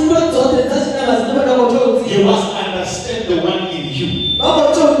 You must understand the one in you.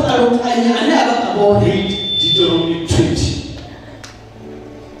 Read Deuteronomy 20.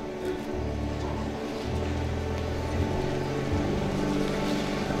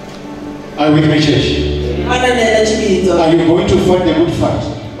 Are you with me, church? Are you going to fight the good fight?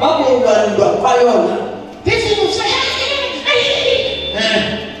 This is what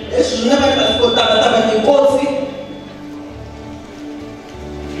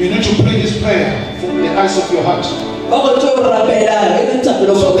you need to pray this prayer from the eyes of your heart. So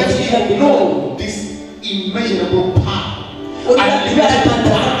that you know this immeasurable power.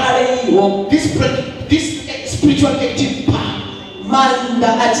 This spiritual active power.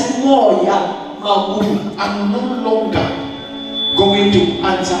 I'm no longer going to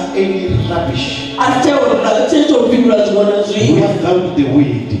answer any rubbish without the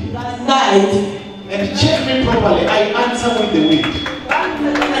word. And check me properly, I answer with the word.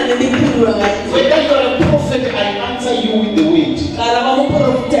 Whether you are a prophet, I answer you with the word. I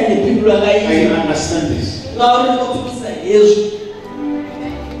understand this.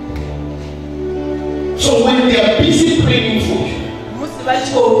 So when they are busy praying for you,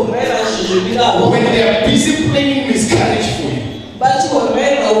 when they are busy playing miscarriage for you,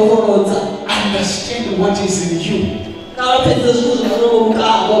 understand what is in you.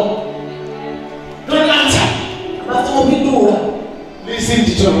 Don't answer. Listen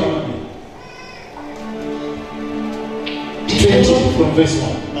to Deuteronomy 20 from verse 1.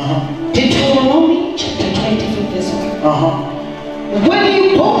 Deuteronomy chapter 20 from verse 1. When you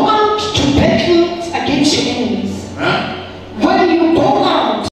go out to battle against your enemies, when you go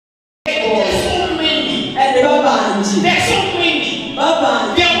out, there's so many.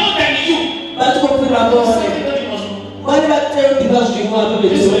 They are more than you.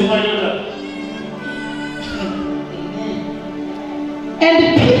 And the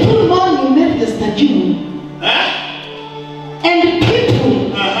people more numerous than you. And the people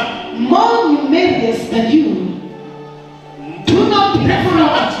more numerous than you. Do not be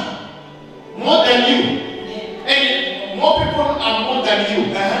afraid. More than you. And more people are more than you.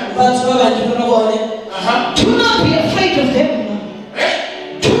 Do not be afraid of them.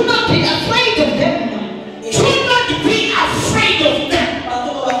 Do not be afraid of them. Do not be afraid of them.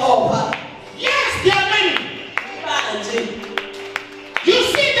 Yes, there are many. You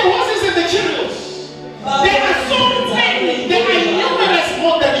see the horses and the chariots. There are so many. There are numerous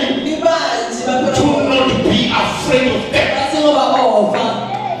more than you. Do not be afraid of them.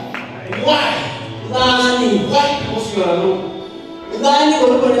 Why? Why? Because you are alone.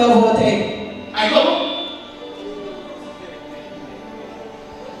 I don't know.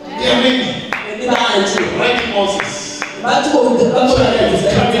 There are many. Riding horses. Coming to battle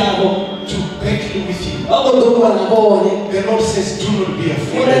with you. The Lord says, do not be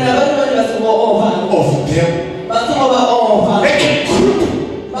afraid of them. They can group.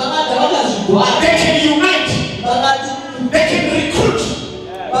 They can unite. They can recruit.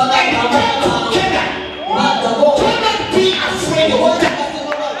 They can come together. Do not be afraid of them.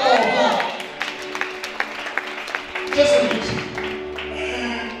 Just a minute.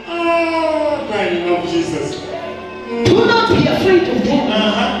 My Lord Jesus. Do not be afraid of them.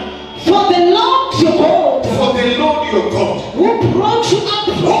 For the Lord your God, who brought you out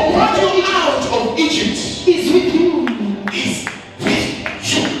of Egypt, is with you. Is with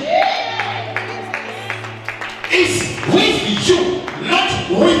you. Is with you, not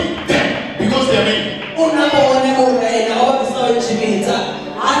with them, because they are many.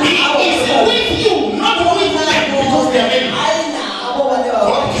 He is with you, not with them, because they are many.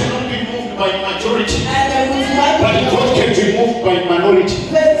 God cannot be moved by majority, but God can be moved by minority.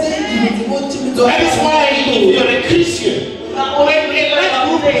 That is why if you are a Christian, when a large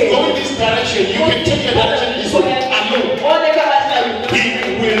group is going this direction, you can take a direction this way alone. He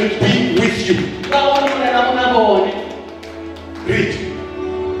will be with you.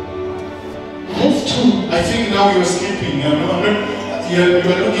 You are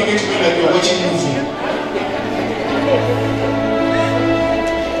looking at me like you are watching a movie.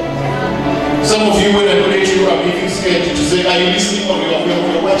 Some of you, when I look at you, I'm even scared to say, are you listening or you are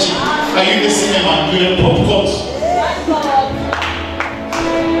watching? Are you in the cinema? You have popcorns?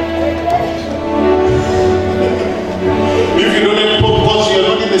 If you don't have popcorns, you are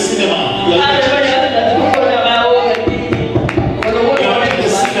not in the cinema. You are not in the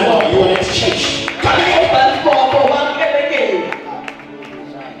cinema, you are at church.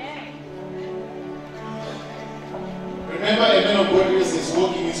 Remember, a man of God is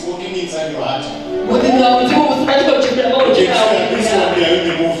walking inside your heart.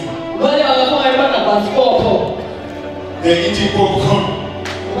 They're eating popcorn.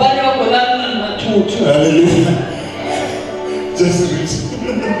 Hallelujah. Just read.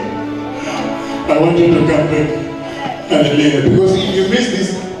 I want you to come back. Hallelujah. Because if you miss this,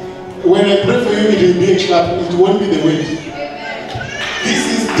 when I pray for you, it will be a clap. It won't be the weight. This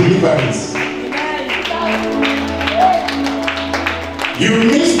is deliverance. You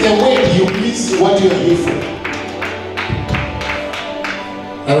miss the weight, you miss what you are here for.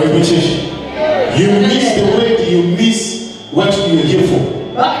 Are we with you? You miss the weight, you miss what you are here for.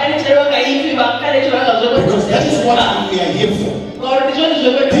 Because that is what we are here for.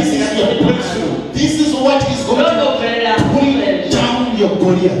 This is your breakthrough. This is what is going to pull down your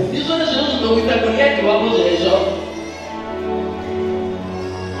Goliath.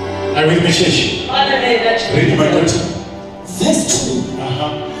 Are we with me, church? Read my daughter. Verse 2.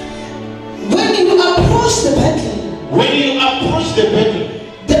 When you approach the battle,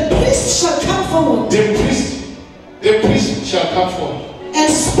 the priest shall come forward. The priest shall come forward and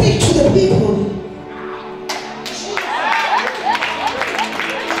speak to the people.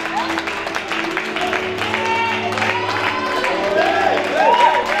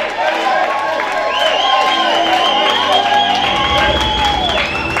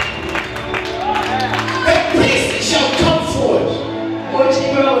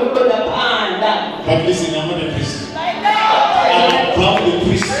 But listen, I'm not a priest. I'm above the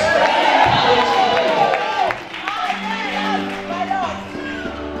priest.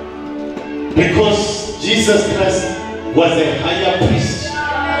 Because Jesus Christ was a higher priest.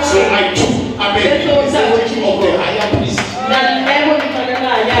 So I took a representative of the higher priest.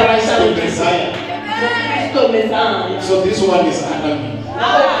 Christ the Messiah. So this one is under me.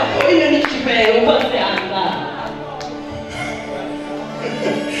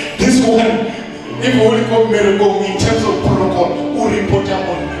 This one, if we only call miracle in terms of protocol, who report on me?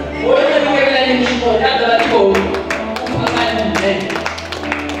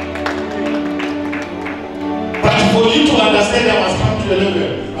 But for you to understand, I must come to a level.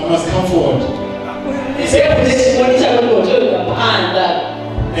 I must come forward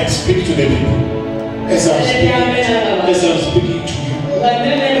and speak to the people as I'm speaking to you.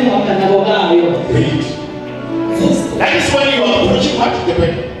 Read. That is when you are approaching what the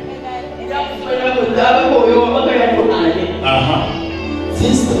battle.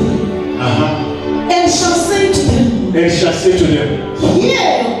 Verse 3. And shall say to them. Hear.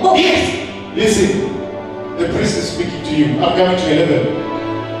 Yes. Listen. The priest is speaking to you. I'm coming to a level.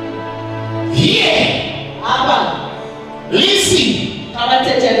 Hear. Listen.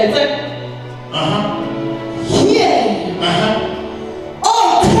 Hear.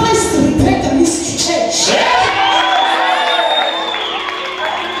 Oh, Christ repent the mystery church.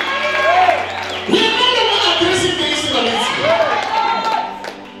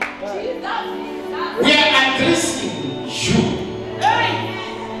 We are addressing you.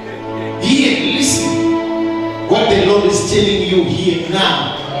 Here, listen. What the Lord is telling you here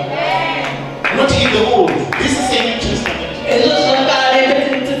now. Not in the old. This is a New Testament.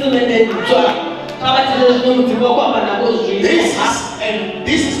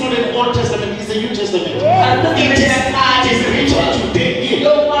 This is not an Old Testament, it's a New Testament. It is written today here.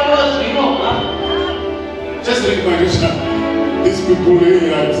 Just read my Bible. These people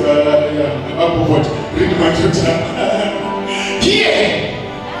here at read my Bible. Here,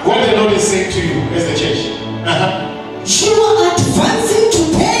 what the Lord is saying to you as the church. You are advancing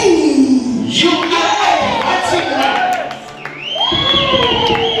today. You are advancing now.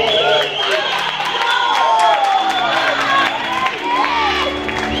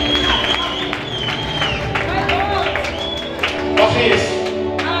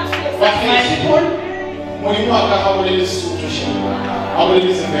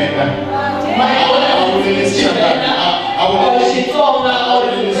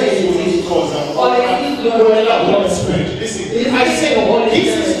 Listen, I said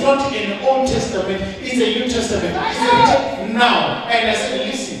this is not in the Old Testament, it's a New Testament. It's written now. And I said,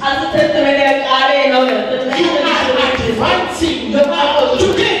 listen. advancing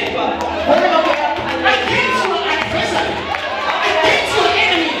today. Against your adversary, against your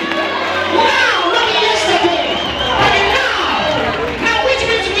enemy. Now, not yesterday, but now, which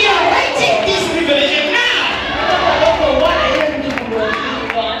means we are writing this revelation now.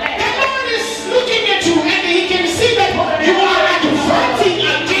 The Lord is looking at you and He can see that you are advancing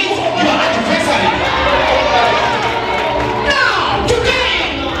against your adversary. Now, today,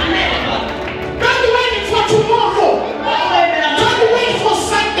 don't wait for tomorrow. Don't wait for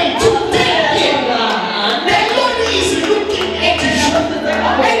Sunday. Today, the Lord is looking at you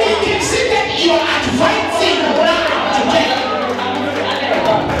and He can see that you are advancing now today.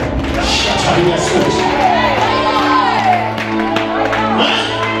 Shut up, your soul.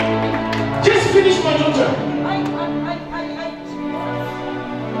 Just finish, my daughter.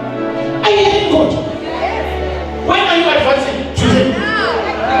 I hear God. When are you advancing? Today.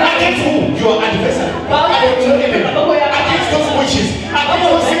 Against who? Your adversary. Against your enemy. Against those witches. Against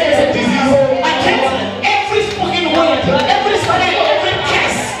those sickness and disease. Against every spoken word. Every spell, every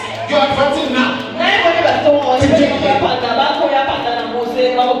curse. You're advancing now.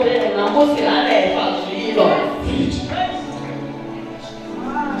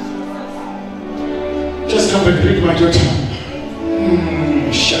 Just come and read, my daughter.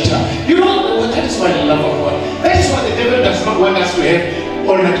 Shut up. You know what? That is why I love God. That is why the devil does not want us to have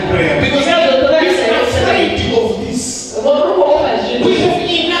all night prayer. Because he's afraid of this. We have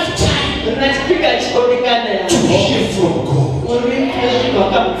enough time to hear from God.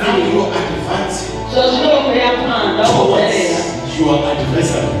 Now you are advancing towards your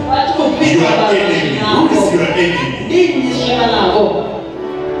adversary. Your enemy. Who is your enemy?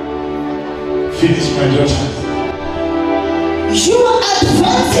 Finish, my daughter. You are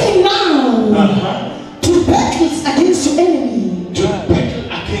advancing now to battles against your enemy. To battle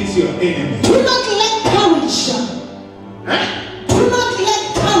against your enemy. Do not let courage. Do not let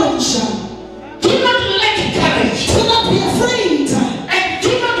courage. Do not let courage. Do not be afraid. And do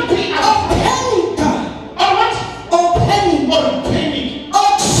not be afraid. Or panic. Or what? Or panic. Or panic. Or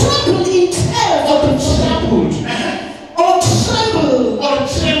tremble in terror. Or trembled. Or tremble. Or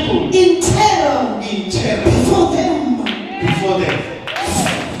trembled. In terror. In terror. Before them. Before them.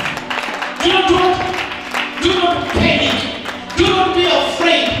 Do not what? Do not panic. Do not be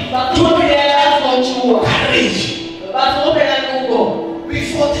afraid. Do not courage.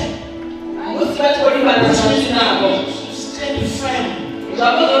 Before them. Stand firm.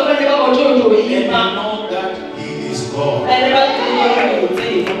 And know that He is God.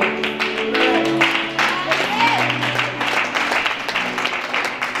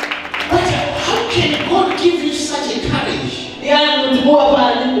 But how can God give you such a courage? When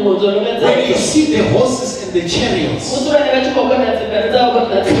you see the horses and the chariots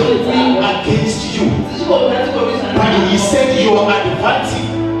against you, but He said you are advancing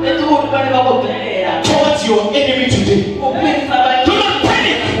towards your enemy today. Do not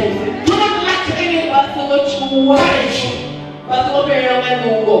panic. Do not lack any courage.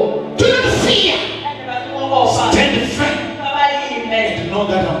 Do not fear. Stand firm and know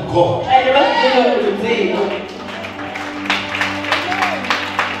that I'm God.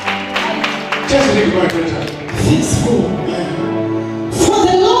 Just read my daughter. Verse 4. For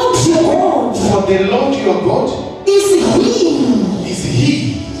the Lord your God. For the Lord your God is He. Is He.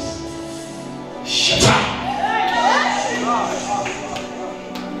 Shut up.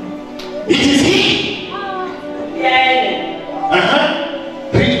 It is He.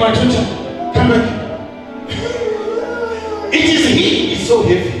 Read my daughter. Come back. It is He. It's so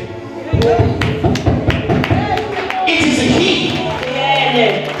heavy. It is He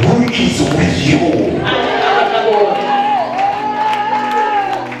who is with you.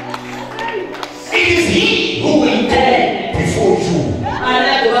 It is He who will go before you.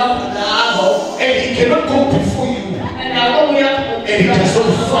 And He cannot go before you. And He does not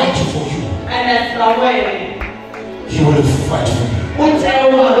fight for you. He will fight for you.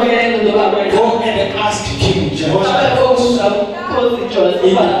 Go and ask King Jehoshaphat in the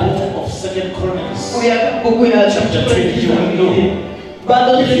book of 2 Chronicles, chapter 20. You will know.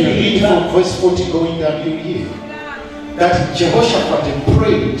 If you read from verse 40 going down, you will hear that Jehoshaphat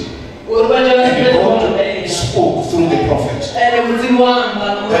prayed and God spoke through the prophet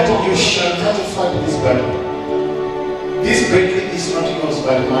that you shall not fight this battle. This battle is not yours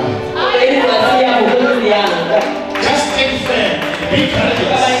but mine. Just take firm, be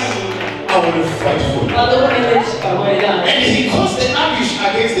courageous. I will fight for you. And He caused the ambush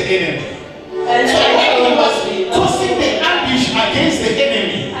against the enemy. So when He was causing the ambush against the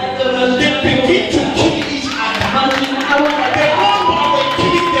enemy, they begin to kill each other. The Lord was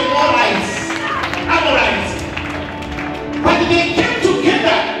killing the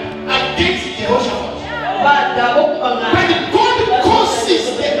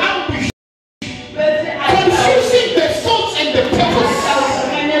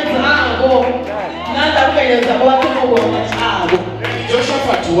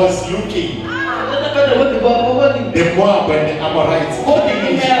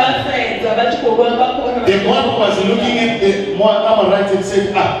one who was looking at the Amorites and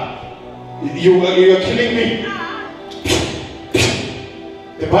said, you are killing me.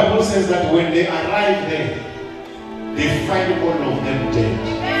 The Bible says that when they arrive there, they find all of them dead.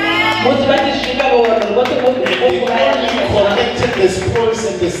 They only collected the spoils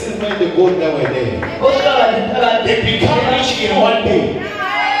and the silver and the gold that were there. They become rich in one day.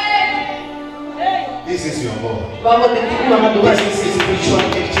 This is your God. This is spiritual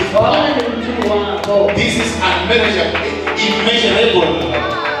active power. This is unmeasurable, immeasurable,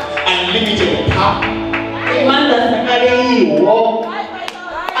 unlimited power.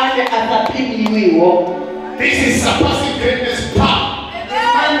 This is surpassing greatness power.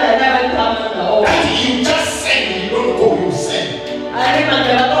 That you just send, you don't go, you send.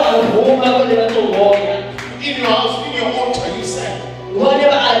 In your house, in your altar, you send.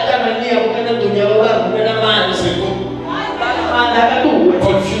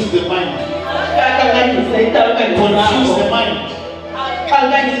 Confuse the mind. Confuse the mind.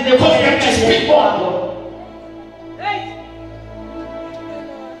 Because you have to speak more.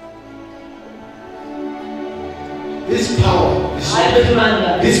 This power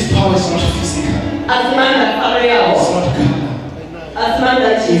is not physical. It's not carnal.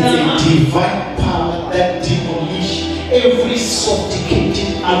 It's a divine power that demolishes every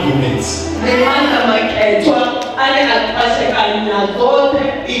sophisticated arguments.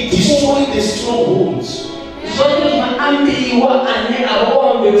 It destroys the strongholds. Some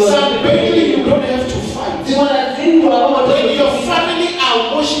battling you don't have to fight. When your family are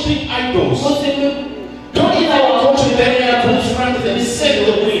worshiping idols, don't even go to them and confront them. Set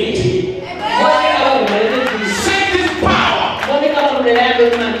the weight. Set this power.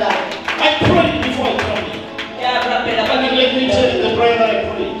 I prayed before I come here. And let me tell you the prayer that I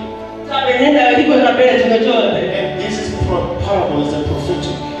prayed. And this is parable, is a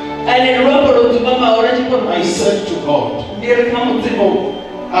prophetic. I said to God,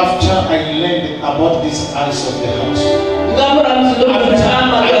 after I learned about these eyes of the house, after I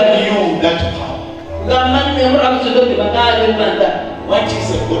knew that power, what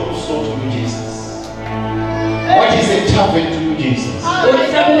is a bottle store to you, Jesus? What is a tavern to you, Jesus?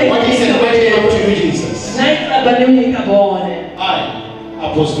 What is a nightclub to you, Jesus? I,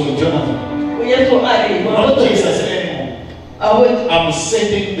 Apostle Jonathan, not Jesus anymore. I'm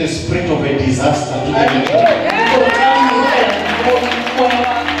sending the spirit of a disaster to the nation.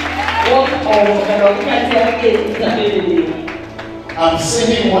 I'm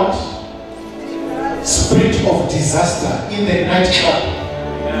sending what? Spirit of disaster in the nightclub,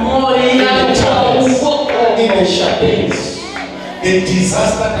 in the taverns, in the champagne. The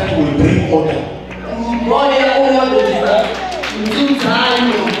disaster that will bring order.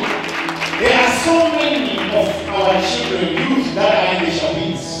 There are so many of our children, youth that are in the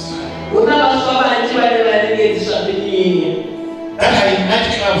champagnes, that are in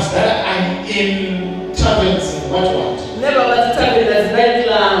nightclubs, that are in taverns, what?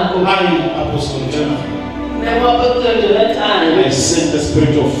 I, Apostle Jonathan, I send the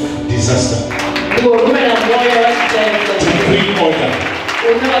spirit of disaster to bring order.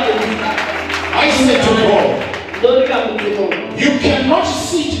 I said to God, you cannot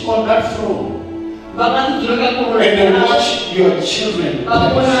sit on that throne and watch your children.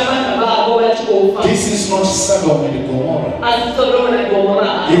 This is not Sodom and Gomorrah.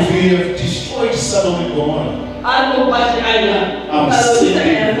 If you have destroyed Sodom and Gomorrah, I'm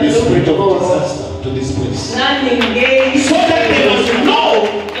sending the spirit of disaster to this place, so that they must know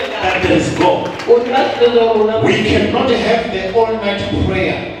that there is God. We cannot have the all-night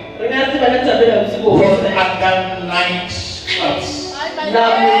prayer with other night clubs.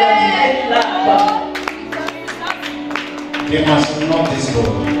 They must know this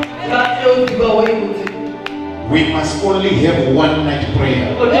God. We must only have one night prayer.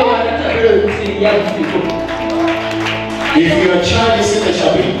 If your child is in the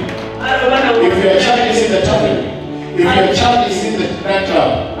shopping, if your child is in the tavern, if your child is in the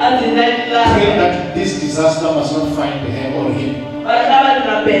nightclub, pray that this disaster must not find him or him.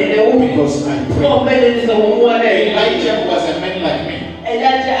 Because I pray. Elijah was a man like me. He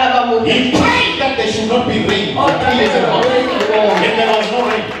prayed that there should not be rain for 3 years and a half. And there was no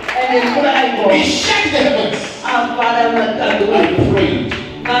rain. He shook the heavens. I prayed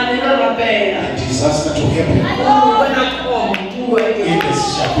a disaster to happen in the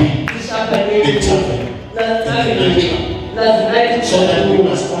shopping, the tavern, the nightclub, so that we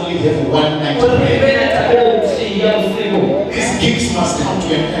must only have one night prayer. These gigs must come to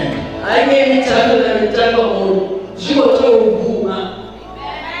an end.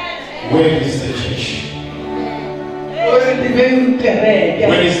 Where is the church?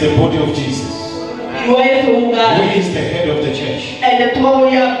 Where is the body of Jesus? Where is the head of the church?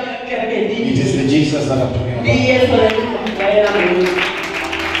 It is the Jesus that I'm talking about.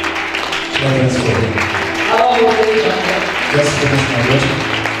 Let's go. Just finish my worship.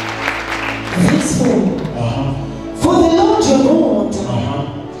 Verse 4. For the Lord your God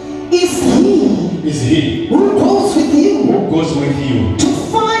is He who goes with you. Who goes with you to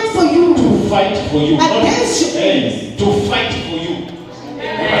fight for you. To fight for you. Against your enemies. To fight for you.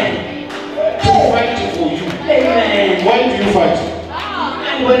 Amen. To fight for you. Amen. Why do you fight?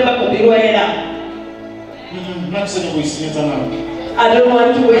 I don't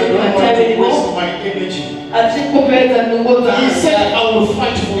want to waste my time anymore. Waste my energy. He said, I will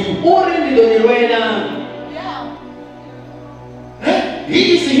fight for you. He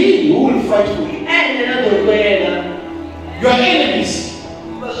is He who will fight for you. Your enemies.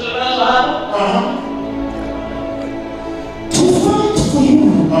 To fight for you.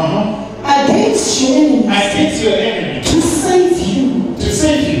 Against your enemies. Against your enemies. To save you. To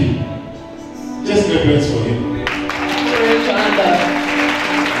save you. Just be blessed for him.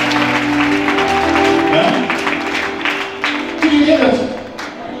 Did you hear that?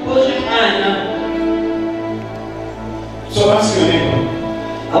 So ask your neighbor.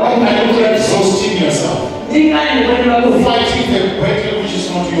 Why are you exhausting yourself? Fighting the battle which is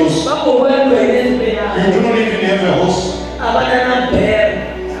not yours. You do not even have a horse.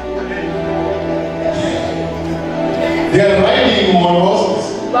 They are riding on horses.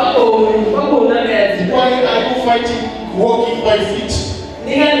 Why are you fighting, walking by feet?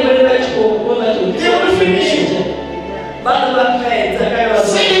 They will finish you.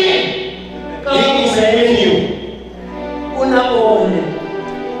 Say it again. He is with you.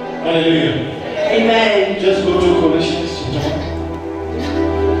 Hallelujah. Amen. Just go to Colossians chapter 1.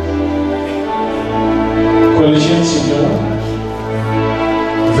 Colossians chapter 1.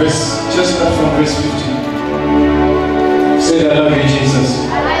 Just start from verse 15. Say, I love you, Jesus. I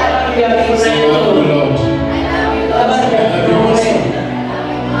love you, Lord. I love you, Master.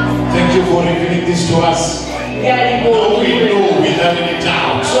 Thank you for revealing this to us. Now we know without any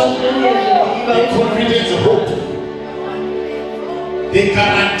doubt. The confidence of hope. The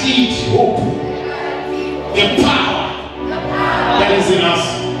guaranteed hope. The power that is in us.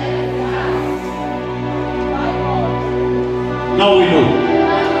 Now we know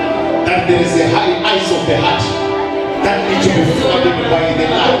that there is a high eyes of the heart that need to be flooded by the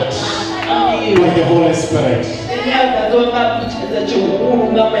light, by the Holy Spirit.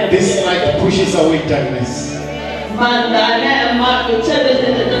 This light pushes away darkness.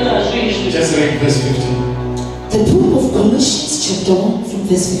 Just read verse 15. The book of Colossians chapter 1 from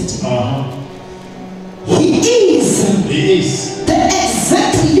verse 15. He is the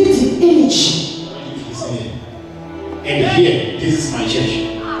exact living image. And here, this is my church.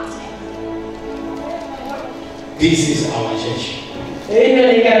 This is our church.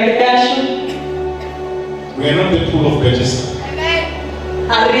 We are not the pool of Bethesda.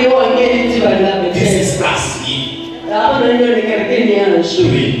 This is us here.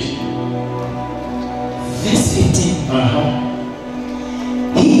 Read. Verse 15.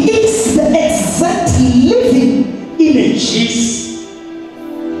 He is the exact living image. Is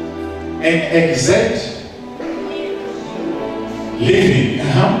an exact living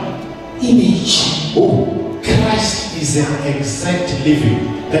image. Oh, Christ is an exact living.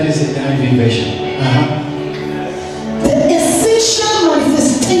 That is a NIV version. The essential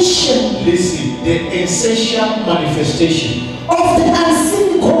manifestation. Listen, the essential manifestation of the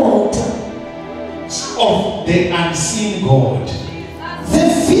unseen God. Of the unseen God. The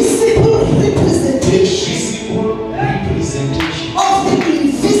visible representation. Of the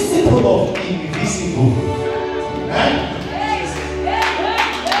invisible. Of invisible.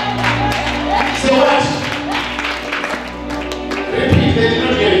 Say what? Repeat, they did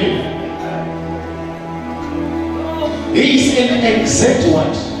not hear you. He is an exact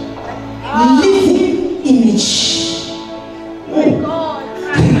what? Living image.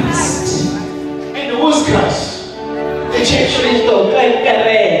 Christ. And who's Christ? The church. The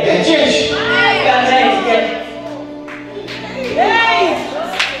church.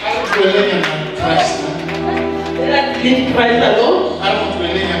 Christ. Leave Christ alone. I don't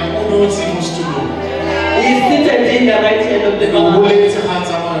believe him. Who knows him who's to know? He is seated in the right hand of the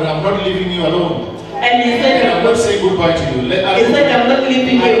Father. I'm not leaving you alone. And he said, I'm not saying goodbye to you. He said, I'm not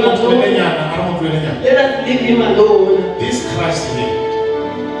leaving you alone. Let us leave him alone. This Christ here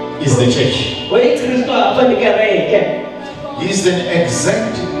is the church. He is the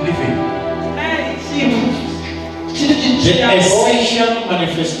exact living. The essential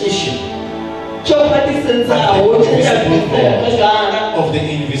manifestation of the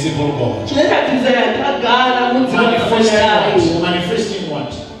invisible God. Manifesting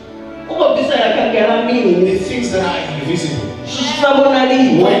what? The things that are invisible.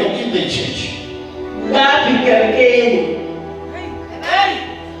 When in the church.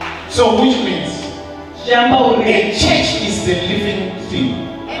 So which means a church is the living thing.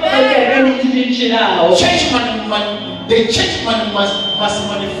 The church must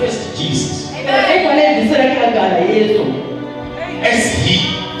manifest Jesus as he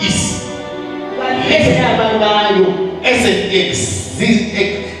is living, as an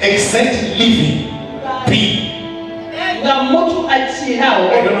exact living being. I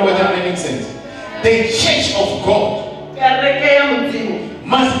don't know whether that makes sense. The church of God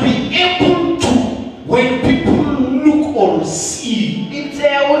must be able to, when people look or see,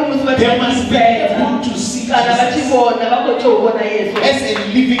 they must be able to see Jesus as a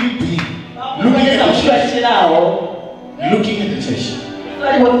living being, looking at the church.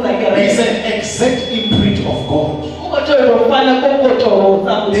 It's an exact imprint of God, the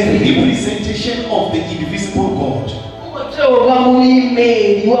representation of the invisible God. So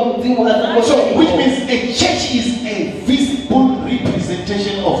which means a church is a visible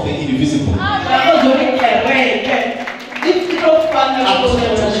representation of the invisible.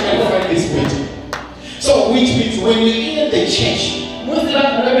 So which means when we enter the church,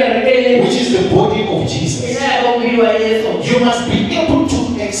 which is the body of Jesus, you must be able to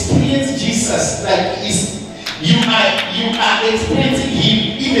experience Jesus like you are experiencing him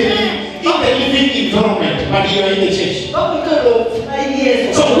in the living environment, but you are in the church.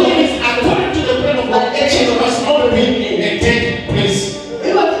 So which means according to the plan of God, a church must not be a dead place.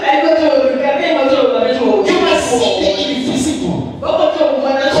 You must see the invisible God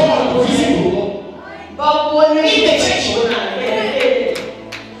visible in the church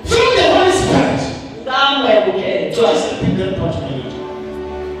through the Holy Spirit. Just repeat that part of it.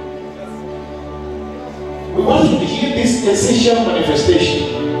 We want to hear this essential manifestation.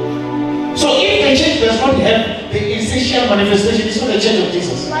 So if the church does not have the essential manifestation, it's not the church of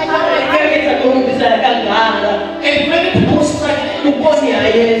Jesus. And many people struggle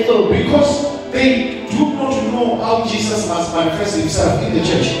because they do not know how Jesus must manifest himself in the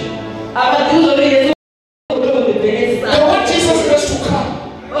church. They want Jesus Christ to come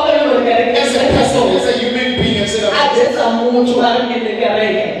as a person, as a human being, as a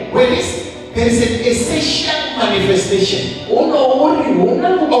there is an essential manifestation of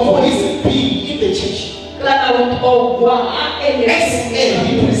his being in the church as a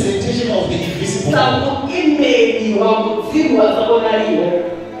representation of the invisible.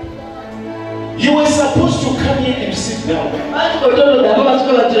 You were supposed to come here and sit down, and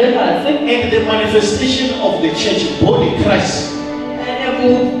the manifestation of the church body Christ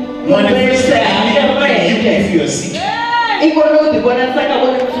manifested in you if you are sick.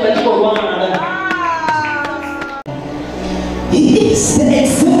 He is the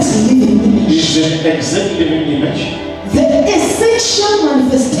exact living image. He is the exact living image. The essential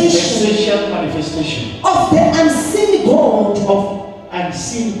manifestation. Essential manifestation of the unseen God. Of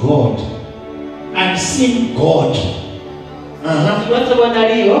unseen God. Unseen God.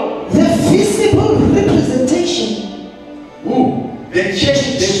 The visible representation. The church,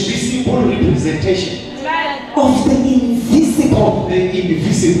 the visible representation of the invisible. Of the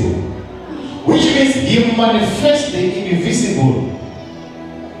invisible. Which means he manifests the invisible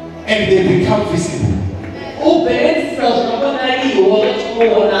and they become visible.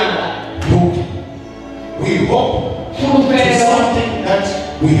 We hope to something that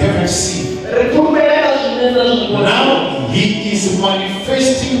we haven't seen. Now he is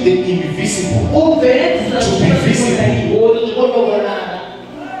manifesting the invisible to be visible.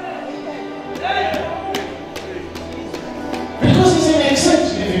 Because he's an exact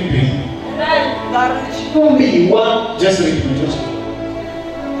living being. Just read it.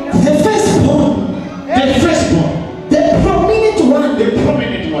 The firstborn. The firstborn. The prominent one. The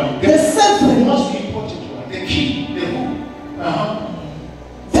prominent one. The sovereign. Most important one. The key. The who.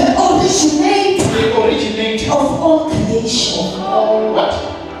 The originator. The originator of all creation. Of all what?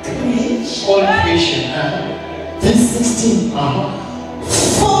 Creation. All creation. Verse 16.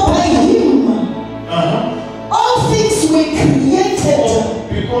 For by him all things were created.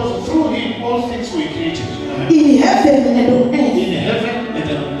 Because through him all things were created. In heaven and on earth. In heaven and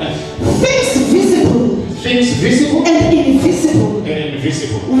on earth. Things visible. Things visible. And invisible. And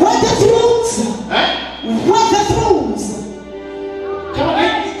invisible. Whether thrones. Whether thrones. Come on.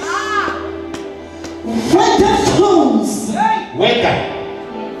 Whether thrones. Whether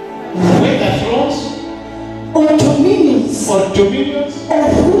thrones. Or dominions. Or dominions. Or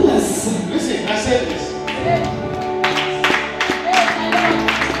rulers. Listen, as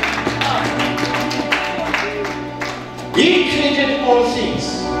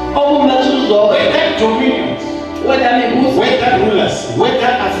whether dominions, whether rulers,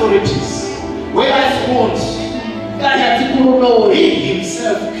 whether authorities, whether thrones, he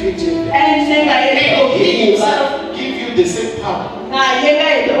himself created them. And he himself give you the same power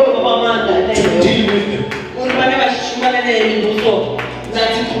to deal with them.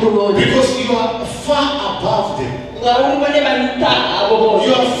 Because you are far above them. You are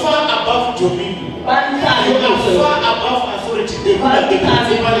far above dominion. You are far above authority. The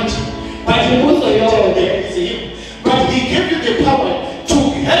principality. But he gave you the power to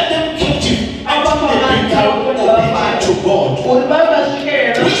help them captive until they become obedient to God.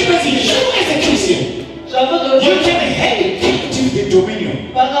 Which means you as a Christian, you can help captive the dominion.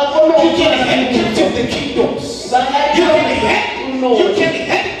 You can help captive the kingdoms. You can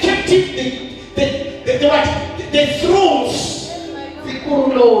help captive the thrones, the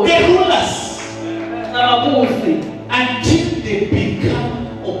rulers, until they become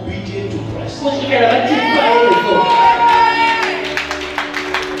obedient to Christ.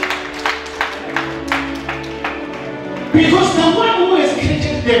 Because the one who has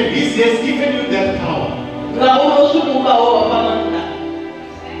created them has given you that power.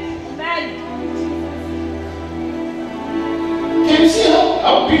 Can you see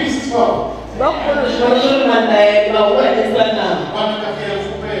how big is this power?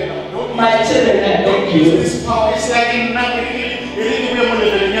 My children don't use this power. It's like in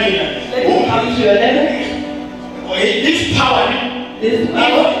this power. If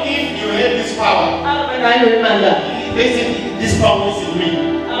you have this power, this power is in me.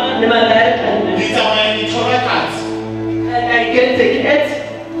 These are my electoral cards. And I get the cat.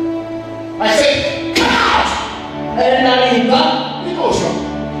 I say, cat! And I leave up.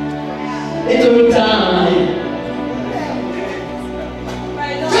 It will die.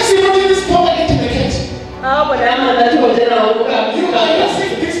 Just imagine this power into the cat. You are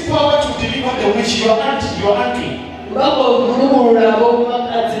using this power to deliver the witch. You are angry. Go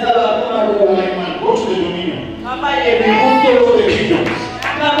to the dominion. Go to the kingdoms.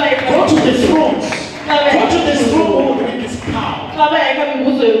 Go to the thrones. Go to the stronghold with this power.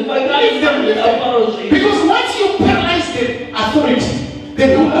 Because once you paralyze the authority, the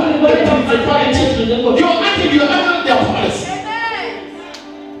principality, you're under their policy.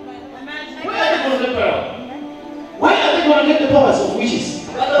 Why are they going to get the powers of witches?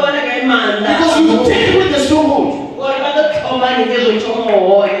 Because you take with the stronghold.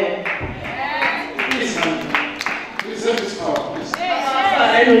 Listen this power, please.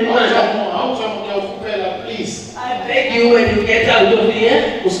 Please. I beg you when you get out of here.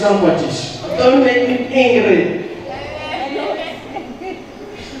 Don't make me angry.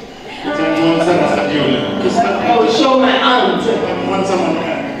 I will show my aunt.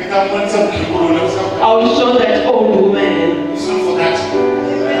 I will show that old woman. It's not for that.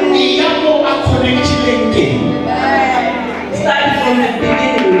 Start from the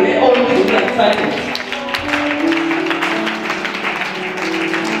beginning. They all do that started.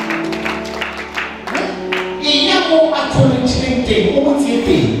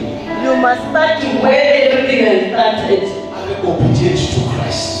 You must start where everything has started. Obedient to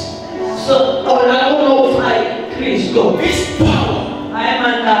Christ. So, Christ, this power, I am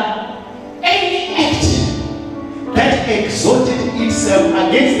under any act that exalted itself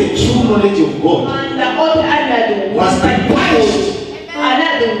against the true knowledge of God must be punished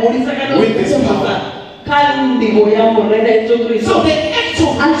with this power. So the act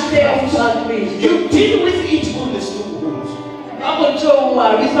of Christ, you deal with it on the stronghold. Not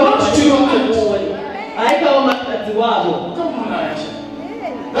to your hand. Come on,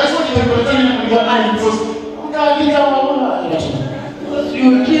 that's what you are telling your hand. Because you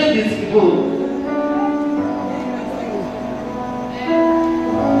will kill these people.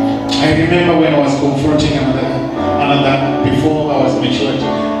 I remember when I was confronting another before I was matured,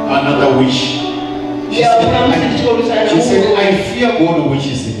 another witch. She said, I fear God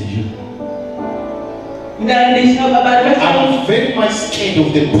witches in you. I'm very much scared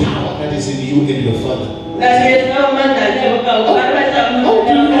of the power that is in you and your father. How do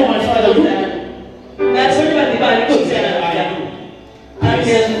you know my father?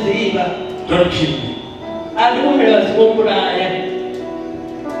 Don't kill me.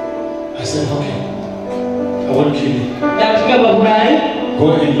 I said, okay, I won't kill you. Go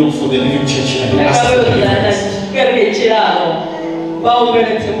and look for the living church and ask them.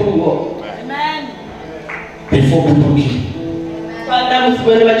 Before people kill.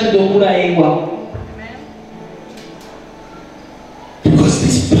 Because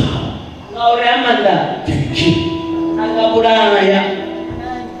this power can kill.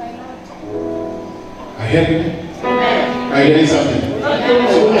 I hear you. I hear something.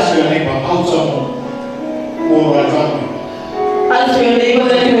 Ask your neighbor, out of or around. Ask your neighbor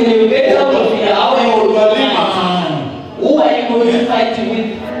that when you get out of here, how are you going to fight? Who are you going to fight with?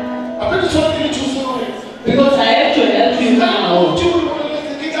 Because I have to help you now.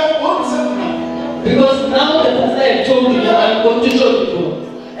 Because now that as I have told you, I'm going to show you.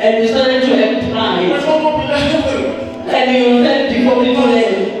 And you started to have pride. And you said before people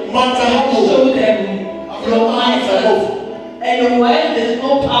show them your mindset. And when there's no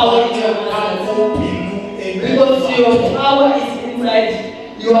power in your mindset, because your power is inside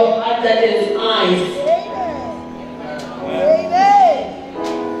your heart that is eyes.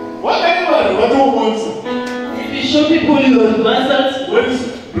 If you show people your muscles,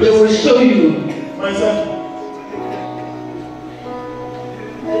 they will show you.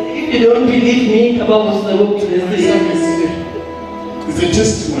 If you don't believe me, about the book, it's a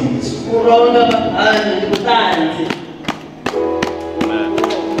testimony.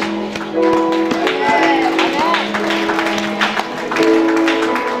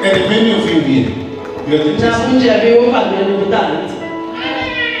 And many of you here, you are the testimony.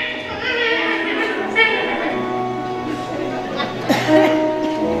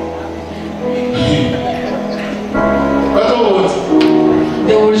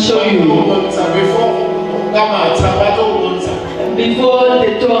 They will show you. Before the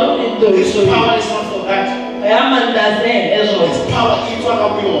dawn, they will show you. Power is not for that.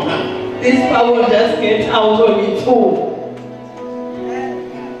 This power just gets out on its own.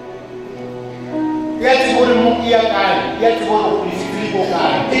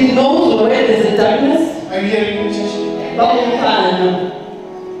 It knows where there's a darkness. Are you hearing me, church?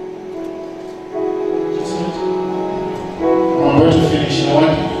 I'm going to finish. I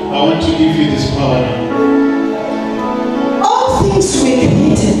want to give you this power now. All things were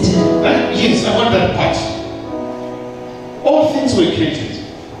created. Yes, I want that part. All things were created.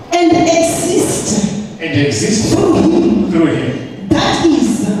 And exist. And exist through him. Through him. That is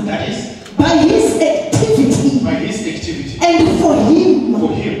by his activity. By his activity. And for him.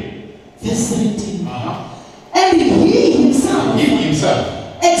 For him. Verse 17. And he himself. He himself.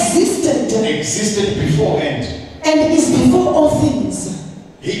 Existed beforehand. And is before all things.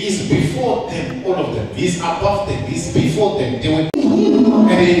 He is before them, all of them. He is above them. He is before them. They were in him.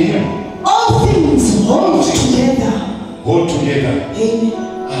 And in him. All things hold together. Hold together. Amen.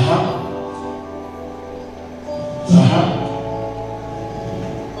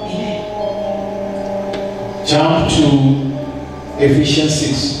 Jump to Ephesians 6.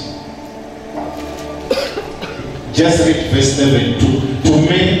 Just read verse 7 to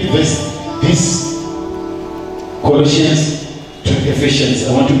make this Colossians to Ephesians. I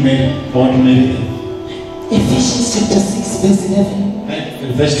want to make it. Ephesians chapter 6 verse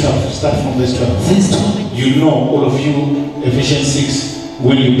 11. Verse 12. Start from verse 12. Verse 12. You know, all of you, Ephesians 6,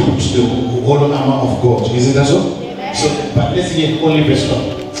 when you put the whole armor of God. Is it that so? So, but let's hear only verse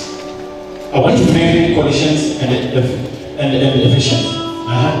 12. I want to marry Colossians and Ephesians.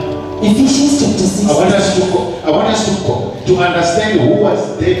 Ephesians chapter 6. I want us to understand who was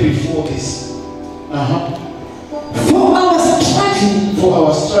there before this. For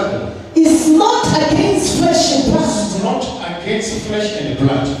our struggle is not against flesh and blood. It's not against flesh and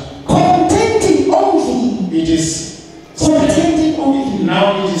blood. Contending only. It is contending only.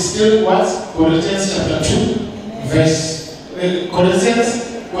 Now it is still what? Colossians chapter 2, verse 2 Corinthians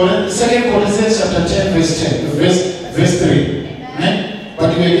chapter 10, verse 3. But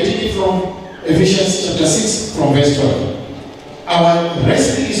we are getting it from Ephesians chapter 6 from verse 12. Our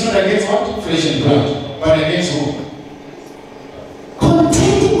wrestling is not against what? Flesh and blood, but against who?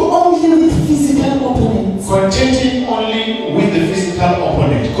 Contending only with physical opponents. Contending only with the physical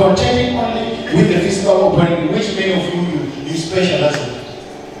opponent. Contending only with the physical opponent, which many of you specialize in.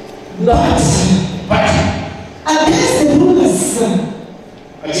 But against the rulers.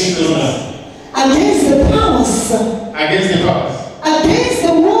 Against the rulers. Against the powers. Against the powers. Against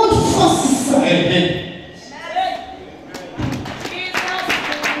the world forces. Amen.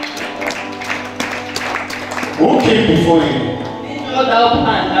 Who came before you?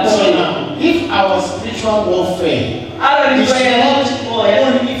 So now, if our spiritual warfare is not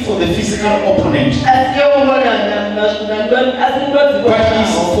only for the physical opponent, but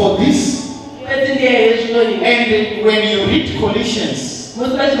is for this. And when you read Colossians, you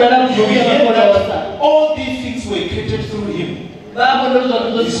hear that all these things were created through him.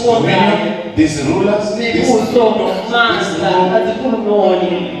 These dominion, these rulers,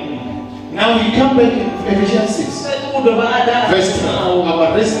 now we come back to Ephesians 6. Verse 12. Our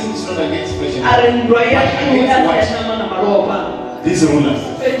wrestling is not against flesh and blood, but against what? These rulers,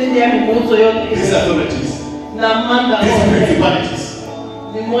 these authorities, these principalities.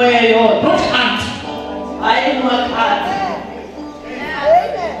 Not ant. I am not ant.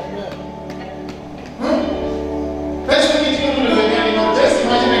 Just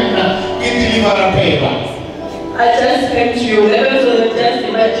imagine in deliver paper. I just came to you. Just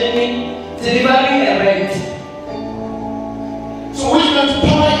imagining delivering a rent. So which means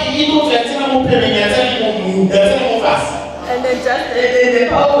power and then just the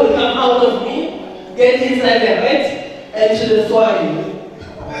power will come out of me, get inside the rat and to the soil.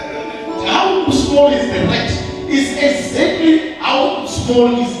 How small is the rat? Is exactly how small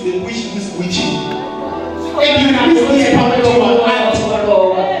is the witch is witching. And you release this power to your hand.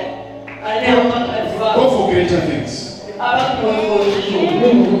 Go for greater things.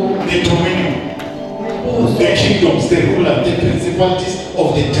 The dominion. The kingdoms, the rulers, the principalities of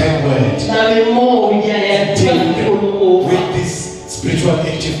the entire world. Deal with this spiritual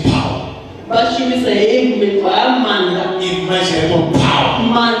active power. Immeasurable power.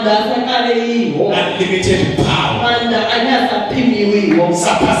 Unlimited power.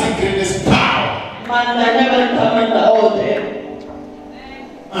 Surpassing greatness power.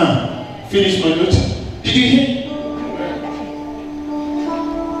 Finish my note. Did you hear?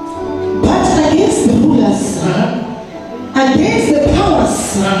 Against the rulers, against the powers,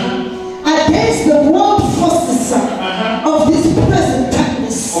 against the world forces of this present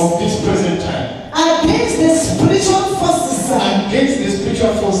darkness, against the spiritual forces,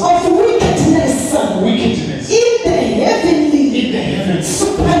 of wickedness, in the heavenly,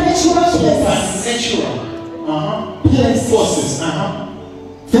 supernatural places, Forces.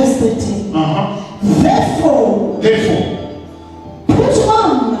 Verse 13. Therefore, put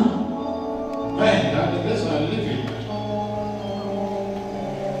on. That's what I live in.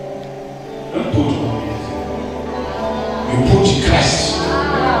 Don't put on it. You put Christ.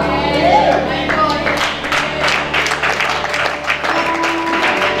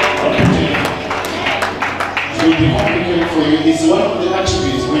 It will be complicated for you. It's one of the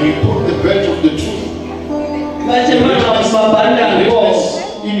attributes when you put the belt of the truth.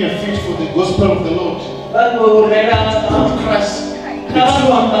 In your feet for the gospel of the Lord. Put Christ. The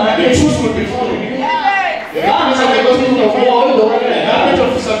truth will be following you. The habit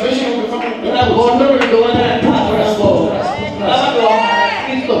of salvation will be following you.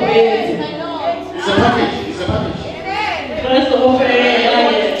 It's a package.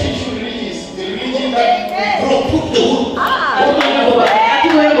 Teach you religion. The religion that put the wood.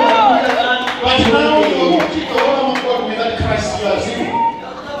 But now you teach the word of God without Christ, you are zero.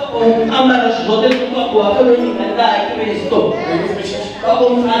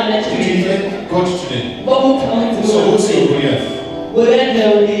 God today. So who's your Goliath? Who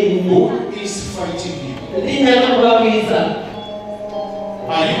is fighting you?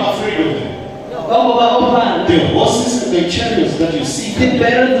 Are you afraid of them? The horses and the chariots that you see,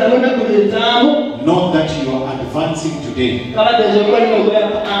 not that you are advancing today.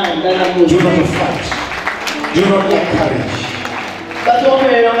 Do not fight. Do not lack courage.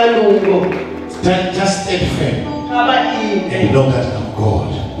 Just stand firm and look at God.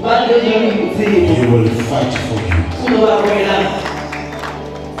 He will fight for you.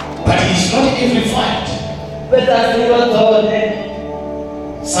 But it's not every fight.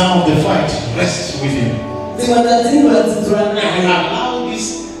 Some of the fight rests with him. And allow this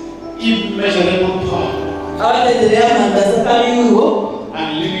immeasurable power,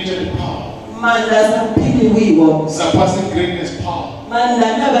 unlimited power, surpassing greatness power,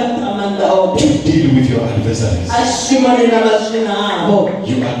 to deal with your adversaries.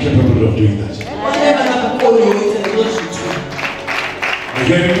 You are capable of doing that.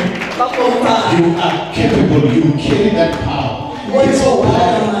 Again, you are capable. You carry that power. It's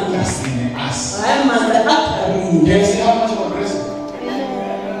power that's in us. Can you see how much of a blessing?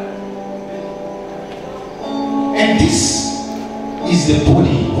 And this is the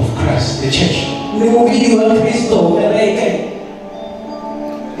body of Christ, the church.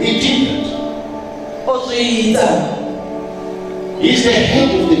 He did that. He's the head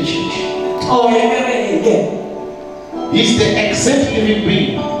of the church. He's the exact living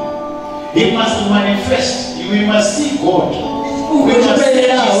being. He must manifest. We must see God. We must see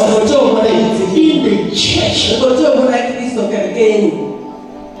in the church.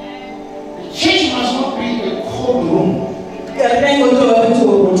 The church must not be a cold room.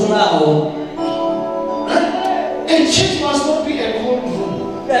 A church must not be a cold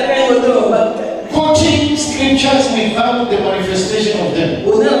room. Quoting scriptures without the manifestation of them.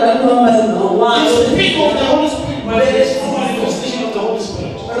 You speak of the Holy Spirit, but there is no manifestation of the Holy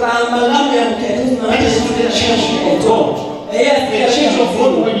Spirit. That is not the church of God. The church of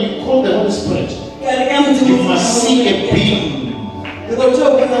God, when you call the Holy Spirit, you must see a being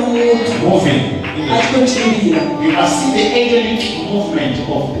moving. You must see the angelic movement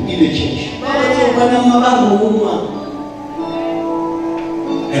in the church.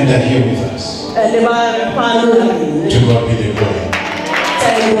 And they're here with us. To God be the glory.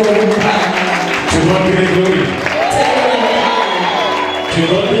 To God be the glory. To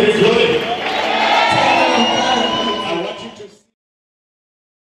God be the glory.